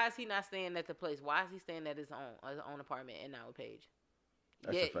why is he not staying at the place? Why is he staying at his own apartment and not with Paige?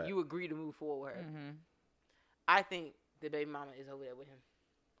 That's a Yet fact. you agree to move forward with her. Mm-hmm. I think the baby mama is over there with him.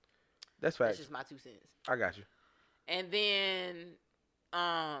 That's That's facts. just my 2 cents. I got you. And then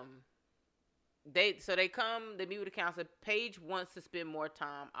they come, they meet with the counselor. Paige wants to spend more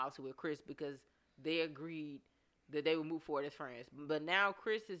time obviously with Chris because they agreed that they would move forward as friends. But now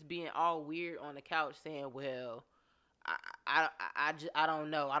Chris is being all weird on the couch saying, well, I don't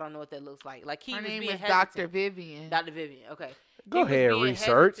know. I don't know what that looks like. Like he Her was name being is hesitant. Dr. Vivian. Dr. Vivian. Okay. Go He was ahead, being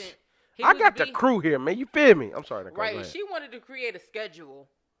research. hesitant. He I was got the being- crew here, man. You feel me? I'm sorry, Nicole. Go Right. ahead. She wanted to create a schedule.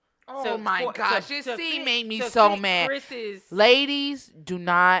 Oh my gosh, this to scene fit- made me to so fit mad. Chris's, Ladies, do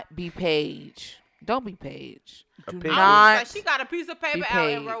not be Paige. Don't be Paige. Do pig. I was not. like, she got a piece of paper be out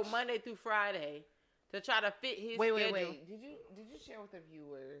and Paige. wrote Monday through Friday to try to fit his Wait. schedule. Did you share with the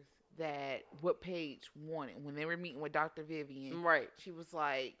viewers that what Paige wanted when they were meeting with Dr. Vivian. Right. She was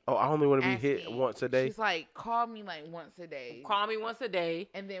like, Oh, I only want to be hit once a day. She's like, call me like once a day. Call me once a day.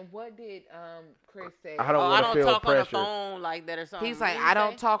 And then what did Chris say? I don't feel talk pressure. on the phone like that or something. He's like, I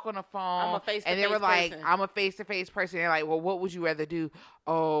don't talk on the phone. I'm a face-to-face And they were like, person. I'm a face-to-face person. They're like, well, what would you rather do?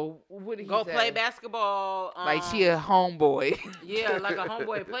 Oh, what did he Go say? play basketball. Like she a homeboy. Yeah, like a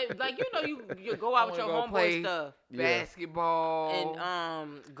homeboy play. Like you go out with your homeboy stuff. Basketball.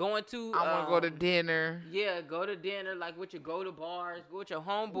 And going to. I want to go to dinner. Yeah, go to dinner. Like with your go to bars. Go with your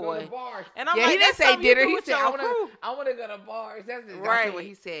homeboy. Go to bars. And I'm yeah, like, he didn't say dinner. He said, I want to go to bars. That's exactly what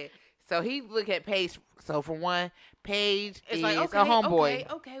he said. So he look at Paige. So for one, Paige is like, a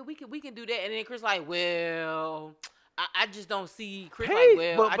homeboy. Okay, we can do that. And then Chris like, well, I just don't see Chris Paige,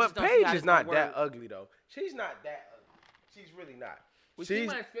 like, well, but Paige is not that ugly though. She's not that ugly. She's really not. Well, she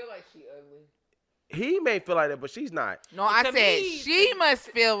must feel like she ugly. He may feel like that, but she's not. No, I said she must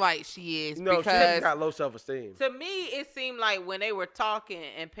feel like she is. No, because she's got low self-esteem. To me, it seemed like when they were talking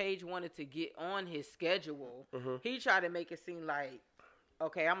and Paige wanted to get on his schedule, he tried to make it seem like,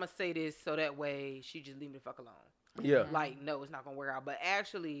 okay, I'm going to say this so that way she just leave me the fuck alone. Yeah. Like, no, it's not going to work out. But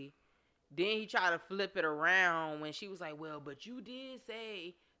actually, then he tried to flip it around when she was like, well, but you did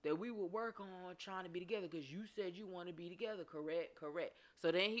say that we would work on trying to be together because you said you want to be together. Correct. So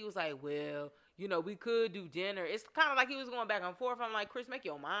then he was like, well, we could do dinner. It's kind of like he was going back and forth. I'm like, Chris, make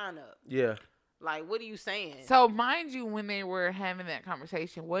your mind up. Yeah. Like, what are you saying? So, mind you, when they were having that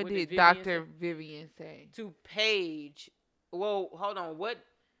conversation, what did Dr. Vivian say? To Paige. Well, hold on. What?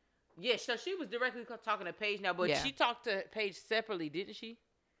 Yeah, so she was directly talking to Paige now, but she talked to Paige separately, didn't she?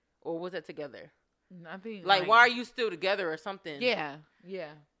 Or was that together? I think like, why are you still together or something? Yeah.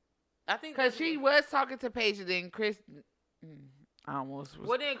 I think because she was talking to Paige, and then Chris almost was.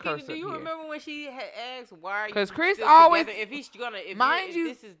 Well, then, do you remember when she had asked why are you? Because Chris still always, together? If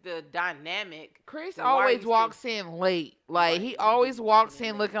this is the dynamic. Chris always walks in late. Like he always walks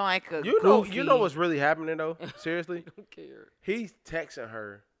in looking like a goofy. You know what's really happening though? Seriously, I don't care. He's texting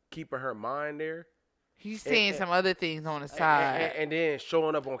her, keeping her mind there. He's saying some other things on the side. And then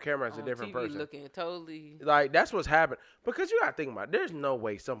showing up on camera as a different TV person. Looking totally. Like, that's what's happening. Because you got to think about it. There's no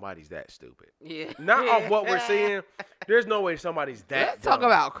way somebody's that stupid. Yeah. Not off what we're seeing. There's no way somebody's that Let's talk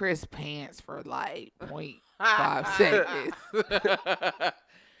about Chris pants for like 0.5 seconds.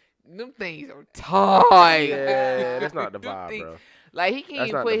 Them things are tight. Yeah, that's not the vibe, bro. Like, he can't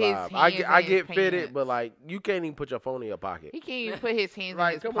even put his hands I get in fitted, pants. but like, you can't even put your phone in your pocket. He can't even put his hands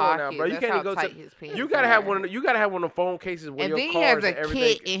like, in his come on pocket. now, bro. You That's can't how even go tight to. his pants You gotta are. have one. You gotta have one of the phone cases with and your then he cards has a and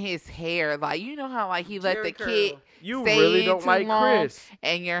everything. kit in his hair. Like, you know how like he let the Jerry kit. curl. You stay really in don't too like long, Chris.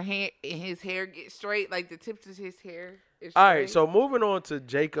 and his hair gets straight. Like the tips of his hair. Is All right, straight. so moving on to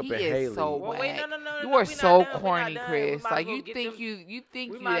Jacob He and is Haley. so Well, wait, no, You are so corny, done. Chris. We might Like as well you get think them- you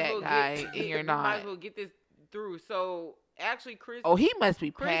think We you might as that well guy, get- and you're We might not. as well get this through. So actually, Chris. Oh, he must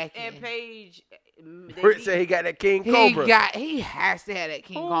be Chris packing. and Paige. Britt said he got that King Cobra. He has to have that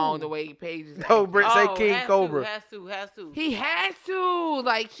King Kong the way Paige is. No, acting. Britt say King Cobra. Has to. He has to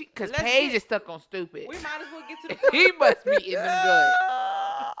like because Let's Paige get- is stuck on stupid. We might as well get to the point. He must be in them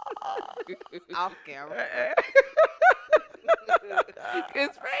good. Off camera. Because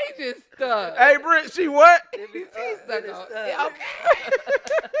Paige is stuck. Hey, Britt, she what? She's stuck on. Yeah,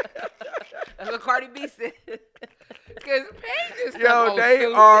 Okay. That's what Cardi B said. Because Paige is stuck Yo, on they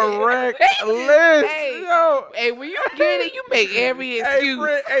stupid. are reckless. Hey, Yo. hey, when you get it, you make every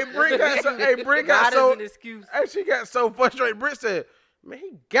excuse. Hey, Britt got so. Hey, Britt got God so. is an excuse. Hey, she got so frustrated. Britt said, "Man,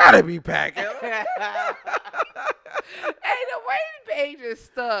 he gotta be packing." Hey, the way Paige is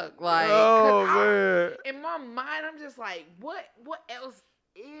stuck, like, Oh 'cause man. in my mind, I'm just like, what else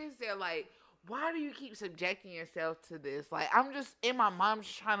is there? Like, why do you keep subjecting yourself to this? Like, I'm just in my mind, I'm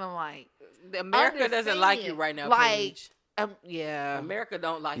just trying to like, America doesn't like you understand. right now, Like, Paige. yeah, America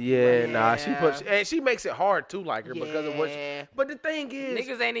don't like you. Yeah, right now. nah. She puts and she makes it hard to like her because of what. Yeah. But the thing is,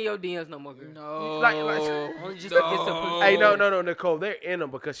 Niggas ain't in your DMs no more, girl. No, Only just to get some pussy. hey, no, Nicole, they're in them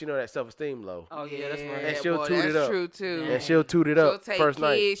because she know that self-esteem low, Oh yeah, that's right. And she'll boy, toot it that's up. true too. and she'll toot it She'll up take first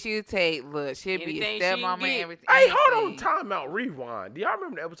night. kids. She'll take she'll be Anything a she stepmama can and get. everything. Hey, hold on, anything. time out, rewind. Do y'all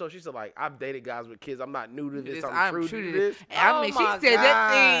remember the episode? She said like, "I've dated guys with kids. I'm not new to this. I'm true to this." And I mean, Oh she my said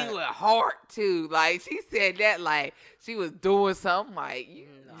that thing God. with heart too. Like she said that like she was doing something. Like you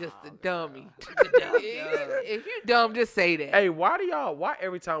just a dummy. If you dumb, just say that. Hey, why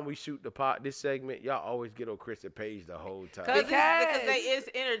every time we shoot this segment, y'all always get on Chris and Paige the whole time? Because Because- it's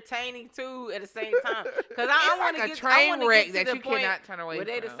entertaining too at the same time. Because I It's want like to a get train to wreck the that you point cannot turn away where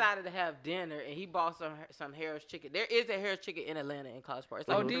they from. decided to have dinner and he bought some Harris chicken. There is a Harris chicken in Atlanta in College Park. It's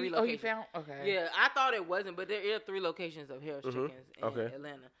like oh, three you locations. found? Okay. Yeah, I thought it wasn't, but there are 3 locations of Harris chickens in Okay.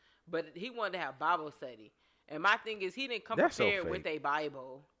 Atlanta. but he wanted to have Bible study. And my thing is, he didn't come That's so prepared with fake. a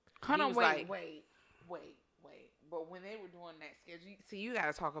Bible. Hold He on, was wait. like- But when they were doing that schedule, see, you got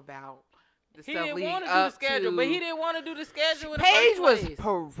to talk about the He stuff didn't leading want to do the up schedule, to- but he didn't want to do the schedule in the Paige first was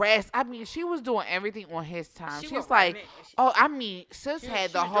place. pressed. I mean, she was doing everything on his time. She She's was like, writing it. oh, I mean, sis She- had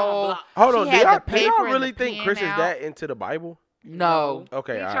she the was drawing whole. blocks. Hold on, She do had y'all, the do y'all paper and really the think pen Chris is out. that into the Bible? No.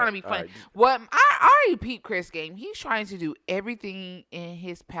 Okay, He's all trying to right, be all funny. right. What I already peeped Chris game. He's trying to do everything in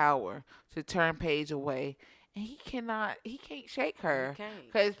his power to turn Paige away, and he can't shake her. He can't.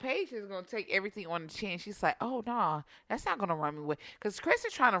 Because Paige is going to take everything on the chin. She's like, oh, no, that's not going to run me away. Because Chris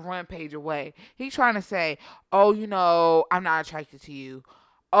is trying to run Paige away. He's trying to say, oh, I'm not attracted to you.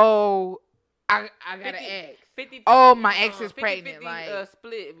 Oh, I got an ex. 50, Oh, my ex is pregnant, 50, like-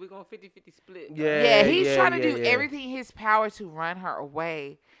 split. We're going 50-50 split. Yeah, he's trying to do yeah. everything in his power to run her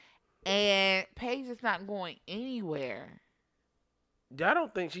away. And Paige is not going anywhere. Y'all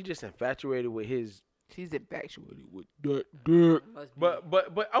don't think she just infatuated with his? She's infatuated with That dick. Must be.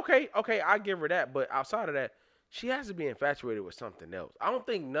 But okay, I give her that. But outside of that, she has to be infatuated with something else. I don't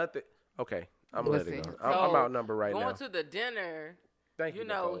think nothing. Okay, I'm gonna let it Listen, go. I'm so, outnumbered right going now. to the dinner, Thank you. you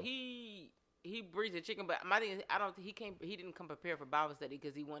know, Nicole. he breeds the chicken, but my thing is, I don't think he didn't come prepared for Bible study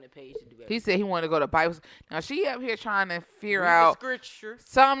because he wanted Paige to do everything. He said he wanted to go to Bible. Now she up here trying to figure Read the out scripture.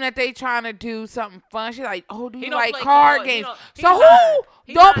 something that they trying to do, something fun. She's like, oh, do He you don't like play card cards. He games? don't- he So lying.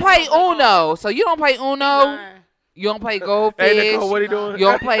 He don't lying. play He don't play Uno. So you don't play Uno. Lying. You don't play Goldfish. Hey Nicole, what are you doing? You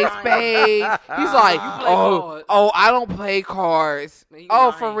don't play spades. He's like, You play oh, cards. I don't play cards. Man, you Oh,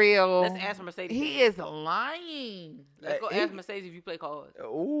 lying. for real. Let's ask Mercedes. He is lying. Let's go He- ask Mercedes if you play cards.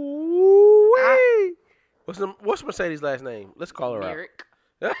 Ooh. What's Mercedes' last name? Let's call her Merrick.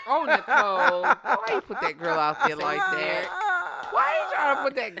 Oh, Nicole. Why you put that girl out there like that? Why you trying to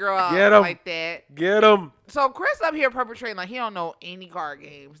put that girl out Get 'em. like that? out. Get him, So Chris up here perpetrating like he don't know any card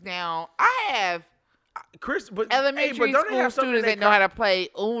games. Now, I have Chris. But elementary hey, but don't they school have something in students their that know how to play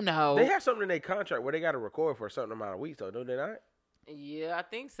Uno. They have something in their contract where they got to record for a certain amount of weeks, though, do they not? Yeah, I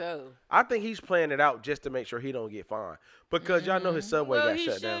think so. I think he's playing it out just to make sure he don't get fined because y'all know his subway Well, got he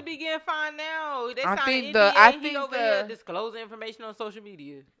shut should down. be getting fined now. They I signed think an the- NDA. I He think over the- here disclosing information on social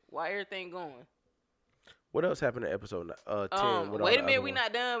media. Why everything going? What else happened in episode 10? with all Wait the a minute, other we ones?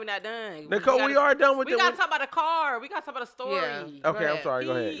 not done. We not done. Nicole, we are done with We the. gotta talk about the car. We gotta talk about the story. Yeah. Okay, I'm ahead. sorry.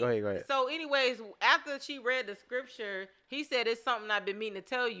 Go ahead. So, anyways, after she read the scripture, he said, "It's something I've been meaning to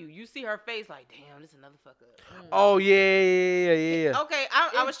tell you." You see her face, like, "Damn, this another fuck up." Oh yeah. Okay,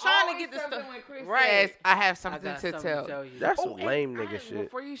 I was trying to get this stuff right. I have I something got to something tell. to tell you. That's Oh, some and lame nigga shit.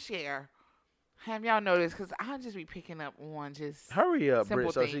 Before you share, have y'all noticed? Because I'll just be picking up on just Hurry up, simple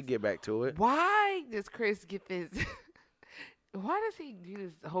Britt, so she things. get back to it. Why does Chris get this? Why does he do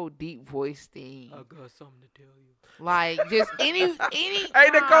this whole deep voice thing? I got something to tell you. Like just any. Hey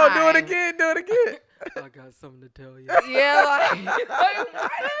Nicole, do it time. again. Do it again. I got something to tell you. Yeah, like why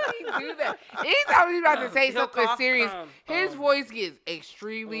does he do that? Anytime he's about to say He'll something cough, serious, his voice gets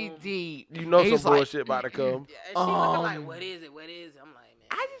extremely um, deep. You know And he's some like, bullshit about to come. Yeah, she looking like, Um, "What is it? What is it?" I'm like, "Man."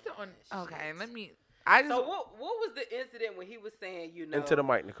 I just don't. Okay, let me. I just. So what was the incident when he was saying, you know, Into the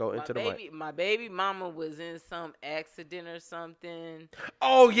mic, Nicole. Into the mic. my baby mama was in some accident or something.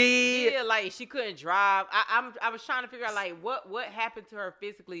 Oh yeah. Yeah, like she couldn't drive. I was trying to figure out like what happened to her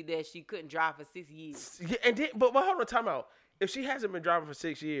physically that she couldn't drive for 6 years. Yeah, and then, but hold on, time out. If she hasn't been driving for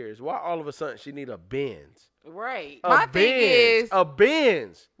 6 years, why all of a sudden she need a Benz? Right. My A thing Benz. is- a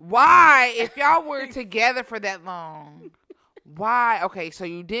Benz. Why, if y'all were together for that long, why? Okay, so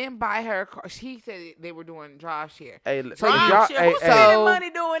you didn't buy her a car. She said they were doing drive share. Hey, So if you- y'all, Shit, hey, who's hey, spending money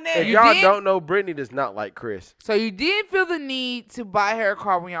doing that? if You y'all did? don't know, Brittany does not like Chris. So you did feel the need to buy her a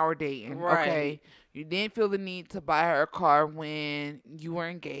car when y'all were dating, Right. okay? You didn't feel the need to buy her a car when you were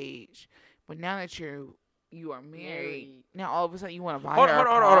engaged, but now that you are married, now all of a sudden you want to buy Hold her on, a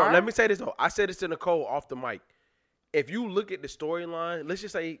hold car. on. Let me say this though. I said this to Nicole off the mic. If you look at the storyline, let's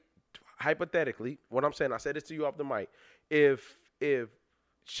just say hypothetically, what I'm saying, I said this to you off the mic. If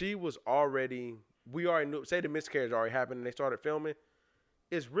she was already, we already knew, say the miscarriage already happened and they started filming,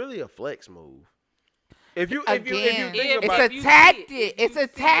 it's really a flex move. If you think if about you it's see a it, tactic. if It's you a see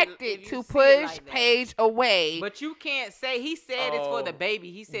it- tactic if you to see it push like that. Paige away. But you can't say he said it's for the Oh,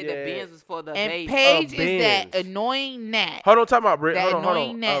 baby. He said the yeah. Benz was for the and baby. Paige A is that Benz. annoying gnat. Hold on, talk about Britt. That Hold on.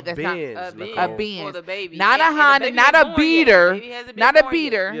 annoying gnat A that's not- Benz, a Nicole. Benz Benz. for the baby. Not a And the Honda, baby not ain't a born yet. beater, Baby hasn't been not a born yet.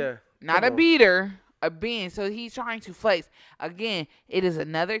 beater. Yeah. Not Come a on. beater, a Benz. So he's trying to flex. Again, it is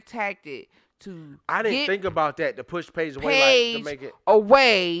another tactic to I didn't get think about that to push Paige away, Paige like to make it.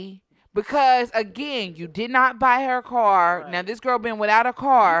 away Because again, you did not buy her a car. Right. Now this girl been without a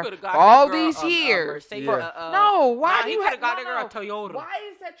car You could've got for all that girl these years. Yeah. No, why Nah, do he you coulda have got no, that girl no. a Toyota. Why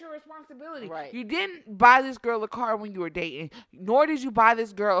is that your responsibility? Right. You didn't buy this girl a car when you were dating, nor did you buy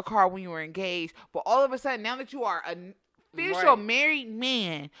this girl a car when you were engaged. But all of a sudden, now that you are an official married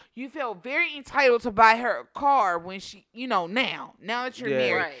man, you feel very entitled to buy her a car when she, now that you're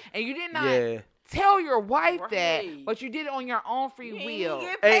married, Right. and you did not tell your wife that, but you did it on your own free will.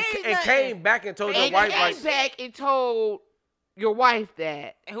 And came back and told your wife, came back and told your wife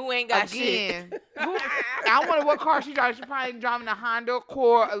that. Who ain't got shit. I wonder what car she drives. She probably driving a Honda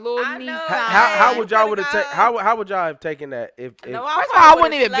Accord, a little Nissan. How would y'all how would y'all have taken that if First of all, I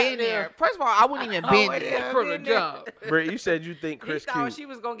wouldn't even been there. First of all, I wouldn't even been there for the jump. Britt, you said you think Chris he thought cute. she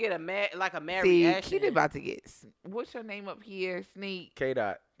was gonna get a married See, reaction. Kid about to get. What's your name up here? Sneak.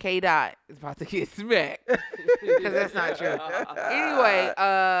 K-Dot. K-Dot is about to get smacked because that's not true. Anyway,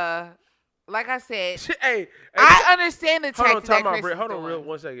 like I said, hey, I understand the tactic that Chris is Hold on, doing. real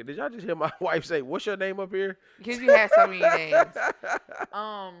 1 second. Did y'all just hear my wife say, "What's your name up here?" Because you have so many names.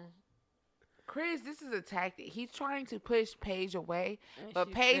 Chris, this is a tactic. He's trying to push Paige away,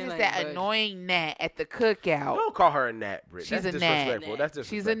 but Paige is that annoying gnat at the cookout. Don't call her a gnat, Britt. She's That's a gnat. disrespectful. That's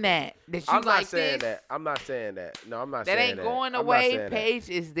disrespectful. She's a gnat. I'm not saying that. I'm not saying that. No, I'm not saying that. That ain't going away. Paige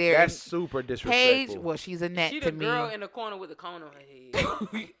is there. That's super disrespectful. Paige, well, she's a gnat She to the me. girl in the corner with the cone on her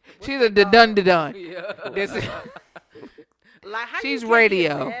head. She's a dun. Yeah. This is. Like, how She's you can't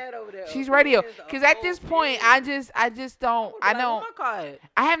radio. get mad over that? She's Oh, radio. there's a Because at whole this point, thing. I just don't. I don't. Oh my God.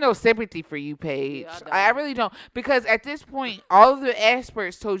 I have no sympathy for you, Paige. Yeah, I really don't. Because at this point, all of the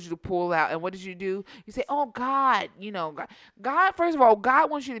experts told you to pull out. And what did you do? You say, oh, God. God, first of all, God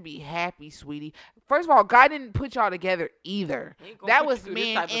wants you to be happy, sweetie. First of all, God didn't put y'all together either. That was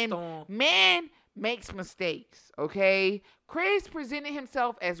man. And man makes mistakes, okay? Chris presented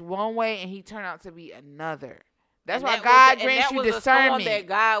himself as one way, and he turned out to be another. That's why God grants you discernment. That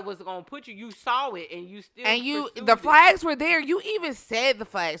God was gonna put you. You saw it, and you still. The flags were there. You even said the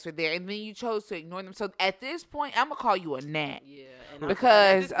flags were there, and then you chose to ignore them. So at this point, I'm gonna call you a gnat. Yeah,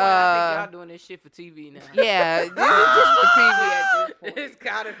 because I think y'all doing this shit for TV now. Yeah, this is just for TV at this point. It's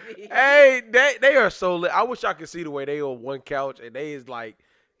gotta be. Hey, they are so lit. I wish I could see the way they on one couch and they is like.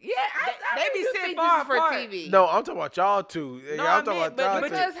 Yeah, they be sitting far for apart. TV. No, I'm talking about y'all two. No, I'm talking about y'all two.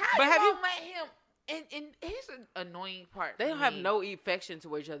 Because how have you gonna let him? And here's an annoying part. They don't have no affection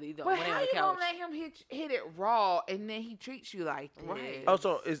towards each other either. But when how they on you the couch. gonna let him hit it raw and then he treats you like this? Right. Oh,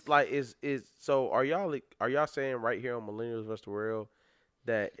 so it's like so are y'all saying right here on Millennials vs. the World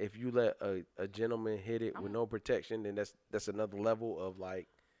that if you let a gentleman hit it with no protection, then that's another level of like.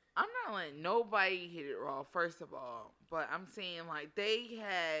 I'm not letting nobody hit it raw, first of all. But I'm saying like they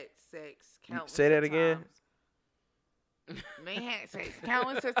had sex countless Say that of again. times. They had sex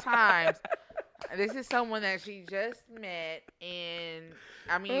countless of times. This is someone that she just met, and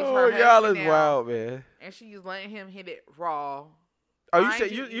I mean, it's her y'all is husband now, wild, man. and she's letting him hit it raw. Oh,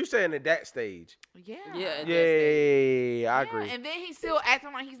 you saying at that stage? Yeah. Yeah, I agree. And then he's still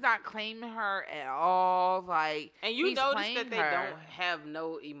acting like he's not claiming her at all. Like, and you he's notice that they her. don't have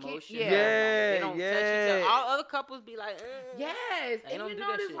no emotion. Yeah. They don't touch each other. All other couples be like, yes. They And don't you do that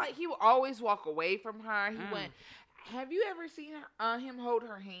notice, shit. like, he would always walk away from her. He went. Have you ever seen him hold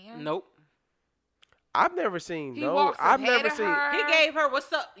her hand? Nope. I've never seen. He No, walks I've ahead never of seen. her. He gave her,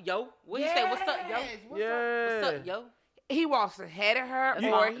 what's up, yo? What he say, what's up, yo? Yeah. What's up, yo? He walks ahead of her, That's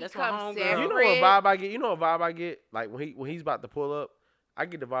or my- he that's my comes homegirl. separate. You know what vibe I get? You know what vibe I get? Like when he's about to pull up, I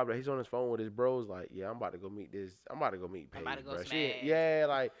get the vibe that he's on his phone with his bros. Like, yeah, I'm about to go meet this. I'm about to go meet Paige. I'm about to go bro. smash.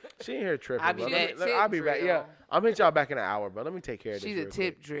 Like she ain't here tripping. I'll be bro. back. I'll be back. Tip Yeah, drill. I'll meet y'all back in an hour, bro. Let me take care of this. She's a real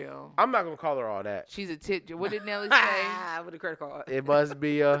tip quick. drill. I'm not gonna call her all that. She's a tip drill. What did Nelly say? Ah, with a credit card. It must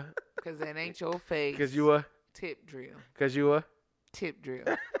be Because that ain't your face. cause you a Tip drill. Tip drill.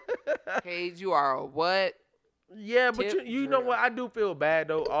 Paige, you are a what? Yeah, but Tip you know drill. what? I do feel bad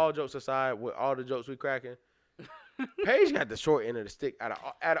though. All jokes aside, with all the jokes we cracking, Paige got the short end of the stick out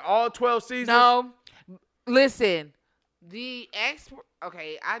of all 12 seasons. No. Listen, the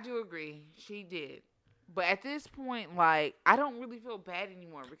okay, I do agree. She did. But at this point, like, I don't really feel bad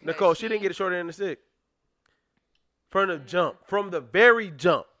anymore. Because Nicole, she didn't get a short end of the stick. From the jump. From the very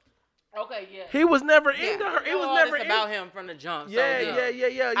jump. Okay, yeah. He was never into her. He Know was all never this about him from the jump. Yeah.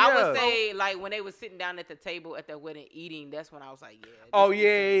 I would say, like, when they was sitting down at the table at that wedding eating, that's when I was like, yeah. Oh,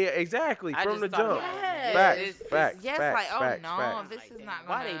 yeah, exactly. I From the just thought, jump. Yes. Facts. Yes, facts, like, oh, facts, no, facts. this is not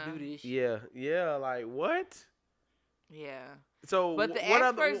Why gonna... they do this shit? Yeah, like, what? Yeah. So, But the what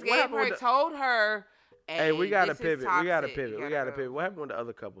experts told her, hey, we gotta this is pivot. We gotta toxic. pivot. You We gotta gotta go. pivot. What happened with the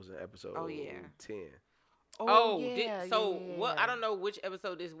other couples in episode Oh, yeah. 10? What? I don't know which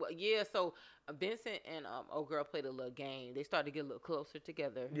episode this was. Yeah, so Vincent and old girl played a little game. They started to get a little closer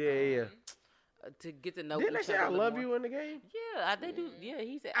together. Yeah. To get to know Didn't each they say other. I love you in the game? Yeah, they do. Yeah,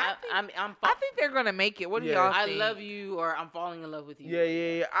 he said I think they're gonna make it. What do y'all think? I love you, or I'm falling in love with you.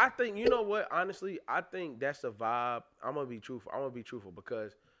 Yeah. I think, you know what? Honestly, I think that's the vibe. I'm gonna be truthful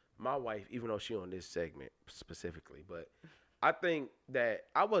because my wife, even though she on this segment specifically, but I think that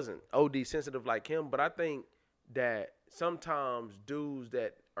I wasn't OD sensitive like him, but I think that sometimes dudes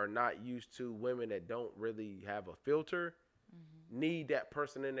that are not used to women that don't really have a filter need that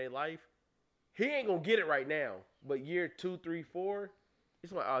person in their life. He ain't gonna get it right now, but year 2, 3, 4,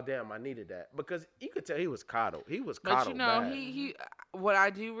 he's like, oh damn, I needed that, because you could tell he was coddled. He was coddled. But bad. he what I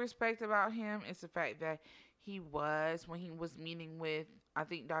do respect about him is the fact that when he was meeting with, I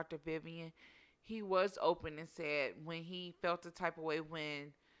think, Dr. Vivian, he was open and said when he felt the type of way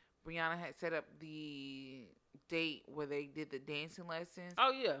when Brianna had set up the date where they did the dancing lessons.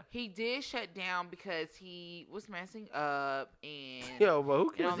 Oh yeah, he did shut down because he was messing up and but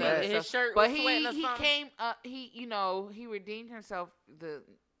who cares? His shirt but was he came up. He redeemed himself the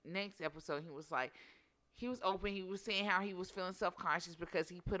next episode. He was open. He was saying how he was feeling self-conscious because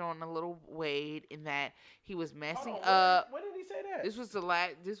he put on a little weight and that he was messing up. When did he say that?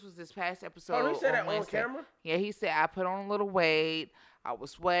 This was this past episode. Oh, he said that on Wednesday. camera? Yeah, he said I put on a little weight. I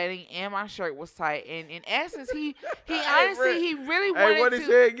was sweating and my shirt was tight. And in essence, he honestly he really wanted to. Hey, what he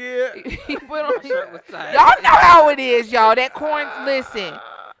said again? He put on his shirt was tight. Y'all know how it is, y'all. That corn.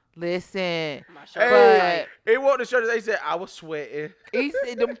 Listen. My shirt Hey, was tight. he wore the shirt. They said I was sweating. He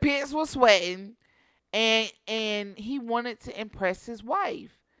said them pits were sweating, and he wanted to impress his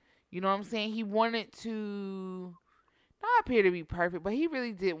wife. You know what I'm saying? He wanted to not appear to be perfect, but he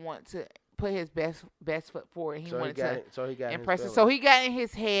really did want to put his best foot forward. He wanted to impress her. So he got in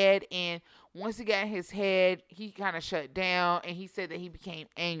his head, and once he got in his head, he kind of shut down, and he said that he became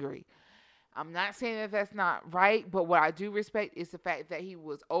angry. I'm not saying that that's not right, but what I do respect is the fact that he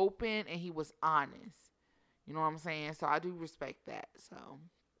was open and he was honest. You know what I'm saying? So I do respect that. So,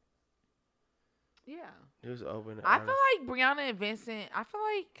 yeah. He was open. I feel like Brianna and Vincent, I feel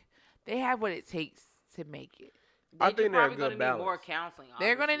like they have what it takes to make it. I think they're a probably good need balance. more counseling.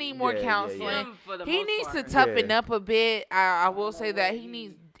 They're going to need more counseling. Him, for the He most needs part. to toughen Yeah. up a bit. I will say that he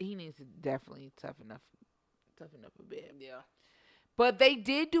needs to definitely toughen up a bit. Yeah. But they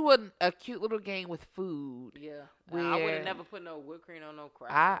did do a cute little game with food. Yeah. I Where- would have never put no whipped cream on no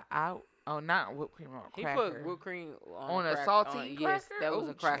cracker. Not whipped cream on a He cracker. put whipped cream on a a cracker. saltine cracker. Yes, that was Ooh,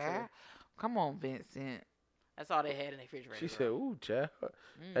 a cracker. child. Come on, Vincent. That's all they had in the refrigerator. She said, "Ooh, child.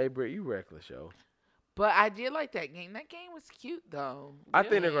 Hey, Britt, you reckless, yo." But I did like that game. That game was cute, though. I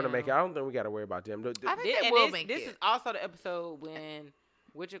think they're gonna make it. I don't think we got to worry about them. I think they will make this it. is also the episode when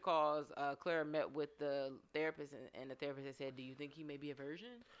Clara met with the therapist, and the therapist said, "Do you think he may be a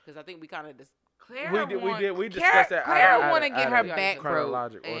virgin?" Because I think we kind of We discussed that. Clara want to get her out of back broke,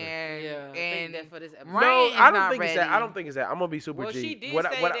 chronologic order. I think that's for this episode. Ryan No, is I don't not think it's that. ready. I don't think it's that. I'm gonna be super Well, G. she did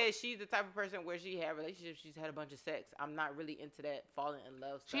What say I- that she's the type of person where she had relationships, she's had a bunch of sex. I'm not really into that falling in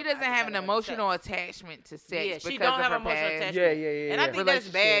love stuff. She doesn't have an emotional attachment to sex Yeah, because she don't of have her emotional past. attachment. Yeah. And I think that's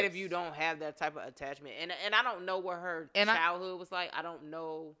bad if Relationships. you don't have that type of attachment. And I don't know what her childhood was like. I don't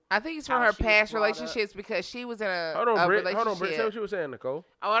know. I think it's How from her she was past brought up. relationships because she was in a Hold on, Britt. relationship. Say what you were saying, Nicole.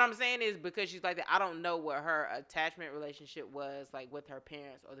 What I'm saying is because she's like that, I don't know what her attachment relationship was like with her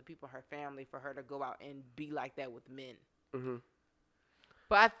parents or the people in her family for her to go out and be like that with men. Mm-hmm.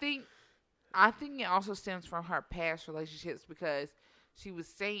 But I think it also stems from her past relationships because she was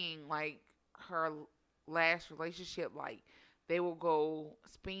saying like her last relationship, like they will go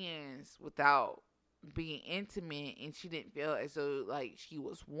spins without being intimate, and she didn't feel as though like she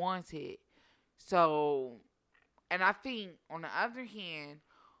was wanted. So, and I think on the other hand,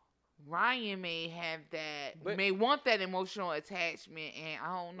 Ryan may have that, may want that emotional attachment, and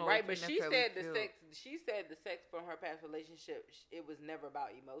I don't know. Right, if but he she necessarily said the feel- sex. She said the sex from her past relationship, it was never about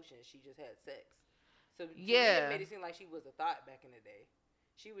emotion. She just had sex. So to me, Yeah. it made it seem like she was a thought back in the day.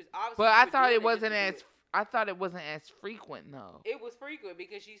 She was obviously. But she I was thought doing it wasn't just to as. do it. I thought it wasn't as frequent though. It was frequent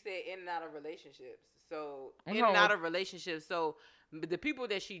because she said in and out of relationships. So Okay. in and out of relationships. So the people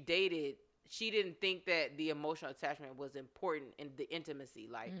that she dated, she didn't think that the emotional attachment was important in the intimacy.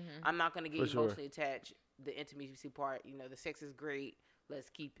 Like I'm not gonna get For sure. emotionally attached. The intimacy part, the sex is great. Let's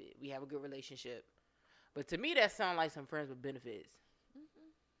keep it. We have a good relationship. But to me, that sounds like some friends with benefits.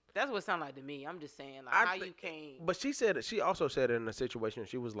 That's what it sounds like to me. I'm just saying, like, how you can't. But she also said in a situation,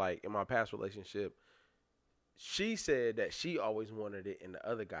 she was like, in my past relationship, she said that she always wanted it and the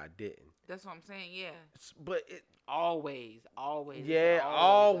other guy didn't. That's what I'm saying. Yeah. But it always. Yeah,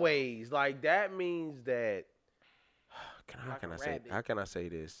 always. Like that means that. How can I say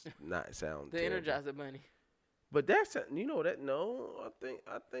this? Not sound the terrible. Energizer Bunny. But that's I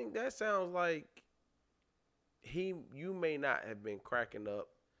think that sounds like you may not have been cracking up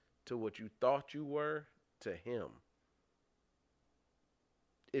to what you thought you were to him.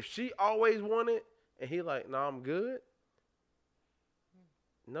 If she always wanted and he like, no, I'm good.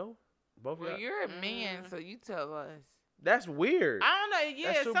 No, both of Well, y'all. you're a man, so you tell us. That's weird. I don't know. Yeah,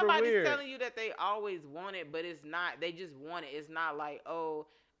 That's super somebody's weird. telling you that they always want it, but it's not. They just want it. It's not like, oh,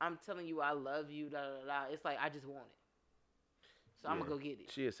 I'm telling you I love you, da da da. It's like I just want it, so I'm gonna go get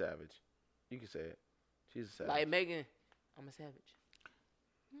it. She a savage. You can say it. She's a savage. Like Megan, I'm a savage.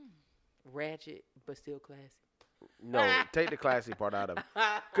 Ratchet, but still classy. No, take the classy part out of it.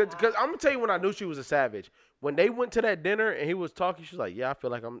 Cause I'm gonna tell you when I knew she was a savage. When they went to that dinner and he was talking, she was like, "Yeah, I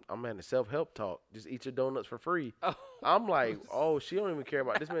feel like I'm in a self-help talk. Just eat your donuts for free." Oh. I'm like, "Oh, she don't even care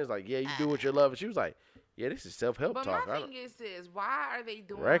about this." Man's like, "Yeah, you do what you love." And she was like, "Yeah, this is self-help But talk." my thing is this: why are they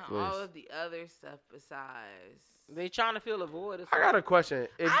doing Reckless. all of the other stuff besides? They trying to fill a void. I got a question.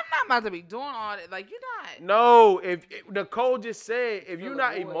 I'm not about to be doing all that. Like, you're not. No, if Nicole just said, if Fill you're a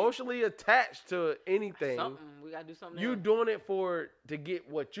not void. emotionally attached to anything, Something. We gotta do something. you else. doing it to get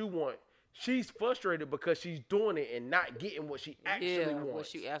what you want. She's frustrated because she's doing it and not getting what she actually wants. what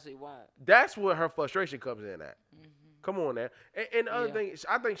she actually wants. That's where her frustration comes in at. Come on now. And the other thing,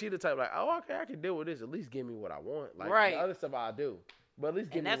 I think she the type like, oh, okay, I can deal with this. At least give me what I want. Like, Right. the other stuff I'll do. But at least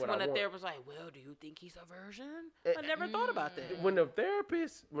give And me that's what when I the want. therapist like, well, do you think he's a virgin? I never thought about that. When the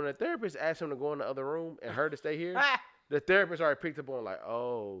therapist asked him to go in the other room and her to stay here, the therapist already picked up on like,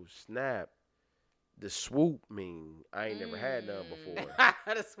 oh, snap. The swoop mean I ain't never had none before.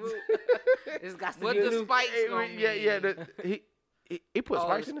 The swoop. It's got to What be the new. spikes gonna mean? Yeah. He put Oh,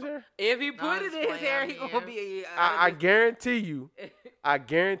 spikes in his hair. If he put it in his playing, hair, he man. gonna be. I guarantee you. I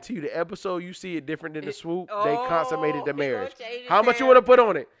guarantee you, the episode you see it different than the swoop. They consummated the he gonna marriage. change his How much you hair. would have put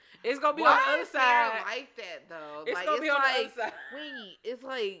on it? It's gonna be Why on the other is hair side. like that though? It's like, gonna be on the other like, side. wait, it's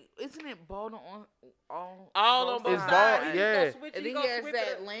like, isn't it bald on All both on both It's sides. bald, He's yeah. gonna switch it. And He then he gonna has switch that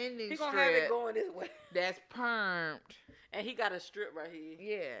it. landing He gonna have it strip going this way. that's permed. And he got a strip right here.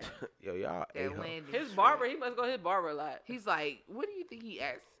 Yeah, Yo, y'all. that a-hole. landing His strip. barber, he must go to his barber a lot. He's like, what do you think he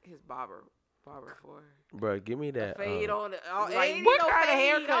asked his barber for? Bro, give me that. Fade on it. Oh, Like, ain't what no kind of fade.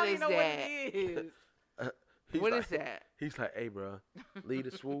 haircut I don't is even know that? What it is. He's What like, is that? He's like, hey, bro, lead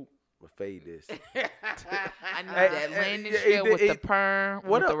the swoop, but fade this. I need Hey, that landing yeah, strip with the it- perm.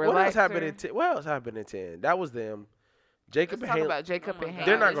 What with else? the What else happened in relaxer. 10? What else happened in 10? That was them. Jacob Let's and talk Haley. about Jacob Oh and my Haley.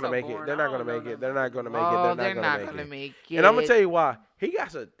 They're not It's gonna so make it. boring. They're I not don't gonna know make it. nothing. They're not gonna make it. Oh, They're not gonna gonna make it. it. And I'm gonna tell you why. He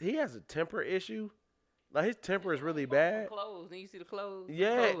has a temper issue. Like his temper is really bad. Clothes. Then you see the clothes.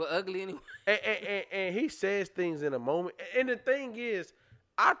 Yeah. The clothes were ugly anyway. And he says things in a moment. And the thing is,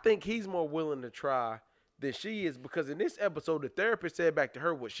 I think he's more willing to try than she is, because in this episode, the therapist said back to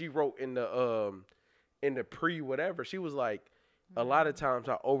her what she wrote in the pre whatever. She was like, a lot of times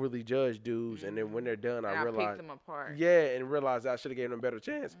I overly judge dudes, and then when they're done, I I realize, picked them apart. yeah, and realize I should have given them a better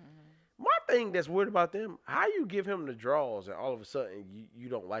chance. My thing that's weird about them, how you give him the draws and all of a sudden you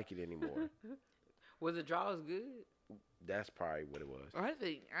don't like it anymore. Was the drawers good? That's probably what it was. I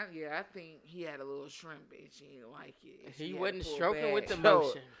think he had a little shrimp and she didn't like it. He She had wasn't to pull stroking with the back.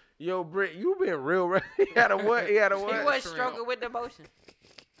 motion. Yo, Britt, you been real right. He had a what? He had a He what? wasn't shrimp. stroking with the motion.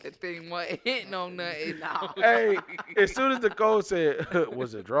 That thing wasn't hitting on nothing. No. Hey, as soon as Nicole said,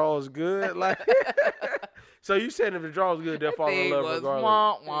 "Was the draws good?" Like, so you said if the draws good, they'll fall in Thing love was regardless.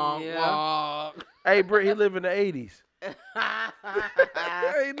 wonk, wonk, Yeah. wonk. Hey, Britt, he live in the '80s.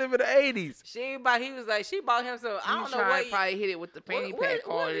 He live in the '80s. He was like, she bought him some, I don't know tried what. to probably hit it with the fanny what- pack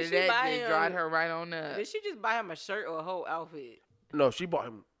what on did it. she That buy just him? dried her right on up. Did she just buy him a shirt or a whole outfit? No, she bought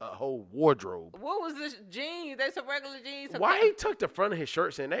him a whole wardrobe. What was this jeans? They some regular jeans. Why he tucked the front of his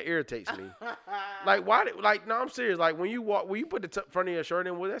shirts in? That irritates me. Like, why? Like, no, I'm serious. Like, when you put the front of your shirt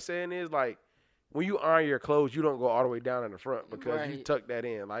in, what that saying is, like, when you iron your clothes, you don't go all the way down in the front because you Right. tuck that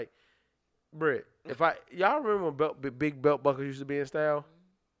in. Like, Britt, y'all remember when big belt buckles used to be in style?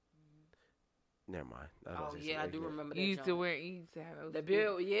 Never mind. Oh yeah, I do remember that. You used to joint. wear, you used to have those. the big-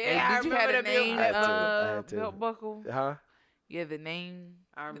 bill. Yeah, Hey, I did you have remember a the bill. name I had to. belt buckle? Huh? Yeah, the name.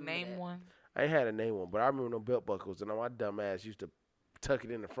 I The remember name that. one. I ain't had a name one, but I remember no belt buckles, and my dumb ass used to tuck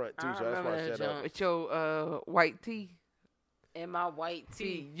it in the front too. I So that's why I remember that shut up. joint. With your white tee. In my white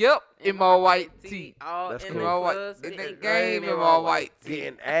tee. Yep, in my white tee. All That's in cool. the My white, clubs, in the getting game green in my white tee.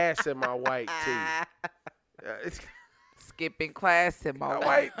 Getting ass in my white tee. skipping class in my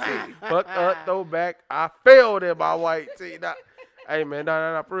white tee. Fuck throwback. I failed in my white tee. Nah, hey man,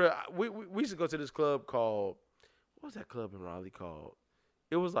 no, for real. We used to go to this club called, what was that club in Raleigh called?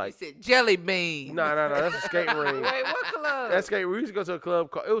 It was like, You said Jelly Bean. no, that's a skating ring. Wait, what club? That's skating. We used to go to a club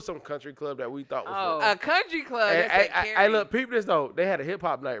called, it was some country club that we thought was A country club. Hey, look, people this though. They had a hip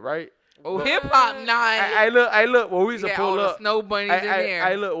hop night, right? Oh, hip hop night. Hey, look. When we used to Yeah, pull all the up, snow bunnies in there.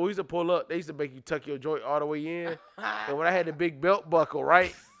 Hey, look. When we used to pull up, they used to make you tuck your joint all the way in. And when I had the big belt buckle,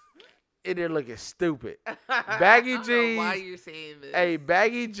 right, it didn't looking stupid. Baggy jeans. Why you saying this? Hey,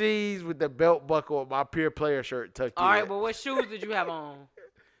 baggy jeans with the belt buckle with my Pure Player shirt tucked in. All right, but what shoes did you have on?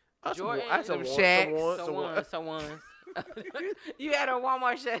 Jordan. Some Shaqs. Some ones. You had a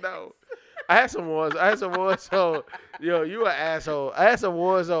Walmart shirt. No. I had some ones. So, yo, you an asshole. I had some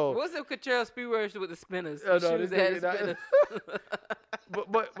ones on. What's the Cottrell Speedwear with the spinners? No, Shoes that had spinners.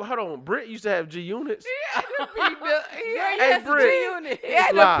 But hold on. Brent used to have G units. Hey, Brent. He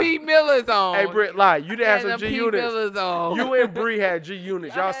had Lie. the P. Millers on. Hey, Brent, lie. You didn't have He some had G the P. units. Millers on. You and Bree had G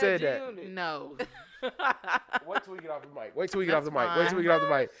units. Y'all said that. No. Wait till we get off the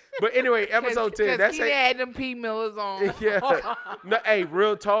mic. But anyway, episode 10. That's he had them P. Millers on. Yeah. No, hey,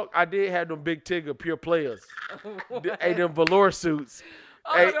 real talk. I did have them Big Tigger Pure Players. Hey, them velour suits.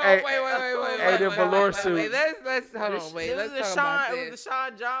 Wait. Hey, them velour suits. Let's hold on. Wait, let's talk about It was this. the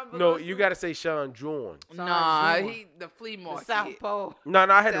Sean John. No, you got to say Sean John. Nah, the flea The market. South Pole. No,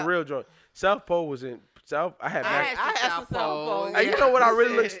 I had the real joint. South Pole was in South. I had. I Mac- had some South Pole. Hey, you know what I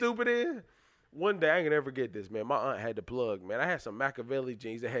really look stupid in? One day, I ain't gonna ever get this, man. My aunt had the plug, man. I had some Machiavelli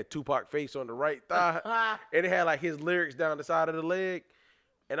jeans that had Tupac face on the right thigh, and it had like his lyrics down the side of the leg.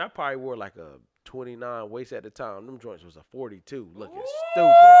 And I probably wore like a 29 waist at the time. Them joints was a 42, looking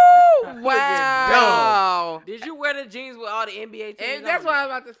stupid. Wow. Did you wear the jeans with all the NBA teams? And that's what I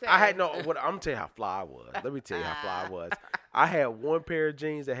was about to say. I had no. What I'm gonna tell you how fly I was. Let me tell you how fly I was. I had one pair of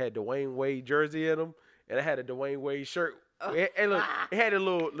jeans that had Dwayne Wade jersey in them, and I had a Dwayne Wade shirt. And look, it had a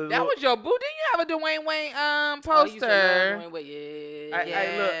little. That was your boo. Didn't you have a Dwayne Wayne Oh, you said poster? Dwayne Wade,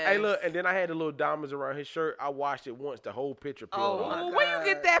 yeah. Hey, look, and then I had the little diamonds around his shirt. I washed it once, the whole picture peeled Oh, off. my God. Where you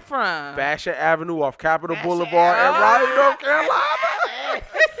get that from? Fashion Avenue off Capitol Fashion Boulevard in Avenue. Raleigh, North Carolina.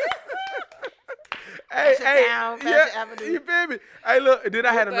 Fashion Town, Fashion Avenue. You feel me? Hey, look, and then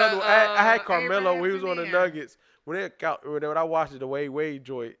I had With another the, one. I had Carmelo when he was Abraham's on in the there. Nuggets. When I watched it, the Wade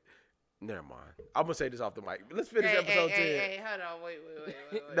joint. Never mind. I'm gonna say this off the mic. Let's finish episode 10. Hey, hold on. Wait.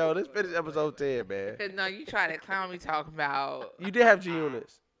 No, let's finish episode 10, man. Cause no, you try to clown me talking about. You did have G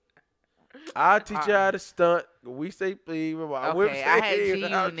units. I'll teach you how to stunt. We say please. Okay, I had G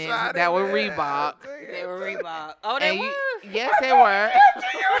units that were Reebok. They were Reebok. Oh, they And were? yes, they were.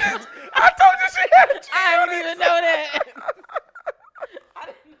 I told you she had G I didn't even know that.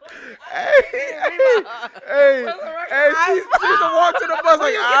 Hey, she used to walk to the bus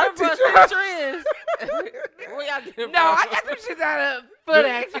like, I'll teach you how to. Where y'all get it No, I got them shit out of foot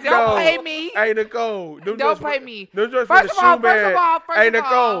action. Don't play me. Hey, Nicole. Don't play me. Them joints for the First shoe of man. all, Hey,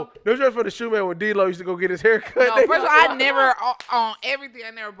 Nicole. Them joints for the shoe man when D-Lo used to go get his hair cut. No, first of all, I never on everything.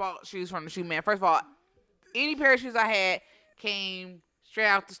 I never bought shoes from the shoe man. First of all, any pair of shoes I had came straight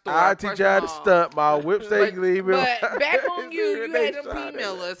out the store. I'll teach you how to stunt. My whip stay gleaming. But back on you had them P.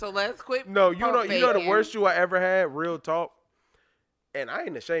 Miller, so let's quit. No, you know the faking. worst shoe I ever had, real talk. And I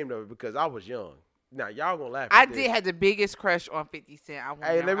ain't ashamed of it because I was young. Now y'all gonna laugh. I at this. did have the biggest crush on 50 Cent.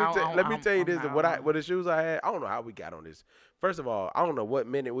 Hey, let me tell you this. What the shoes I had, I don't know how we got on this. First of all, I don't know what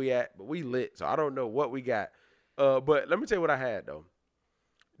minute we at, but we lit, so I don't know what we got. But let me tell you what I had though.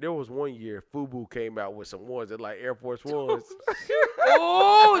 There was one year FUBU came out with some ones that like Air Force Ones.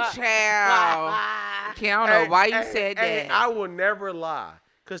 Oh, child. Okay, I don't know why you said Hey, that. I will never lie,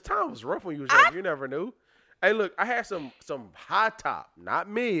 cause time was rough when you was young. You never knew. Hey, look, I had some high top, not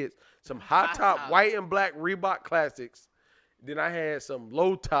mids, some high top white and black Reebok classics. Then I had some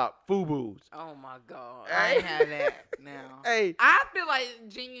low top FUBUs. Oh my God. I ain't have that now. Hey, I feel like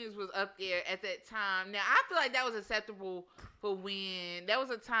Genius was up there at that time. Now I feel like that was acceptable for when that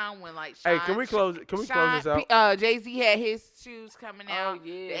was a time when like Sean, hey, can we close this out? Jay-Z had his shoes coming out. Oh,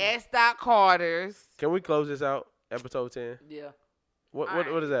 yeah. The S. Dot Carters. Can we close this out? Episode 10. Yeah. What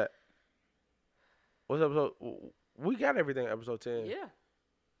All what is that? What's episode? We got everything. Episode 10. Yeah.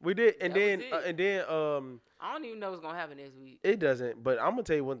 We did, and That then was I don't even know what's gonna happen this week. it doesn't. But I'm gonna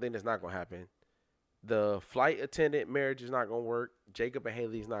tell you one thing that's not gonna happen. The flight attendant marriage is not gonna work. Jacob and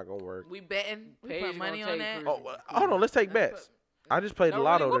Haley's not gonna work. We betting. We Paige put money gonna on take that. Chris. Oh, hold on. Let's take bets. I just played the No,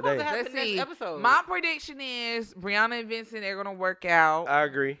 lotto really, what today. supposed to happen Let's next see. episode? My prediction is Brianna and Vincent they're gonna work out. I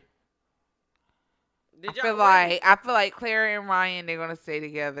agree. Did I feel like Clara and Ryan they're gonna stay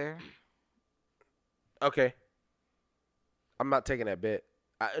together. Okay. I'm not taking that bet.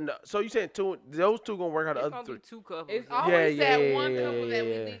 So you saying those two gonna work out the It's other gonna be three? two couples. It's yeah. always Yeah, that yeah, one yeah, couple that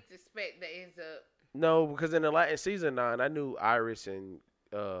we yeah. least expect that ends up. No, because in season 9, I knew Iris and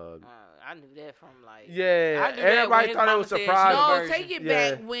I knew that from like. yeah, I knew that when everybody his thought it mama was said she surprise. was- No, version. take it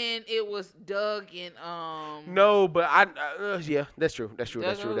Yeah. back when it was Doug and No, but yeah, that's true. That's true. Doug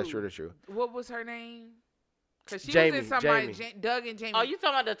That's true. That's who? true. That's true. what was her name? Because she Jamie, was in somebody. Jamie. Doug and Jamie. Oh, you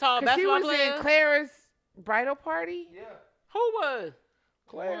talking about the tall 'Cause she basketball was player? in Clara's bridal party. Yeah, Who was?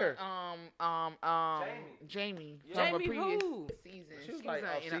 Claire. Jamie. Yeah. From a Jamie previous who? season. She was like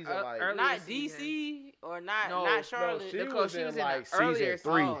off in a season, like- earlier Not season. DC or not No, not Charlotte. she because was she in was in like the earlier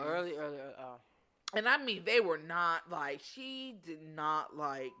season 3. Oh, early. Oh. And I mean, they were not like, she did not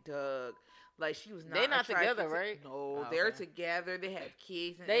like Doug. Like, she was not. They not attracted together, to- right? No, Oh, they're okay. together. They have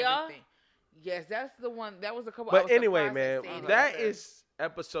kids and They are? everything. Yes, that's the one. That was a couple. I But was anyway, surprised man, they stayed that together. is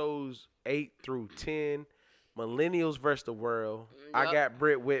episodes 8 through 10. Millennials versus the world. I Yup. got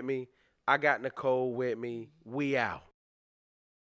Britt with me. I got Nicole with me. We out.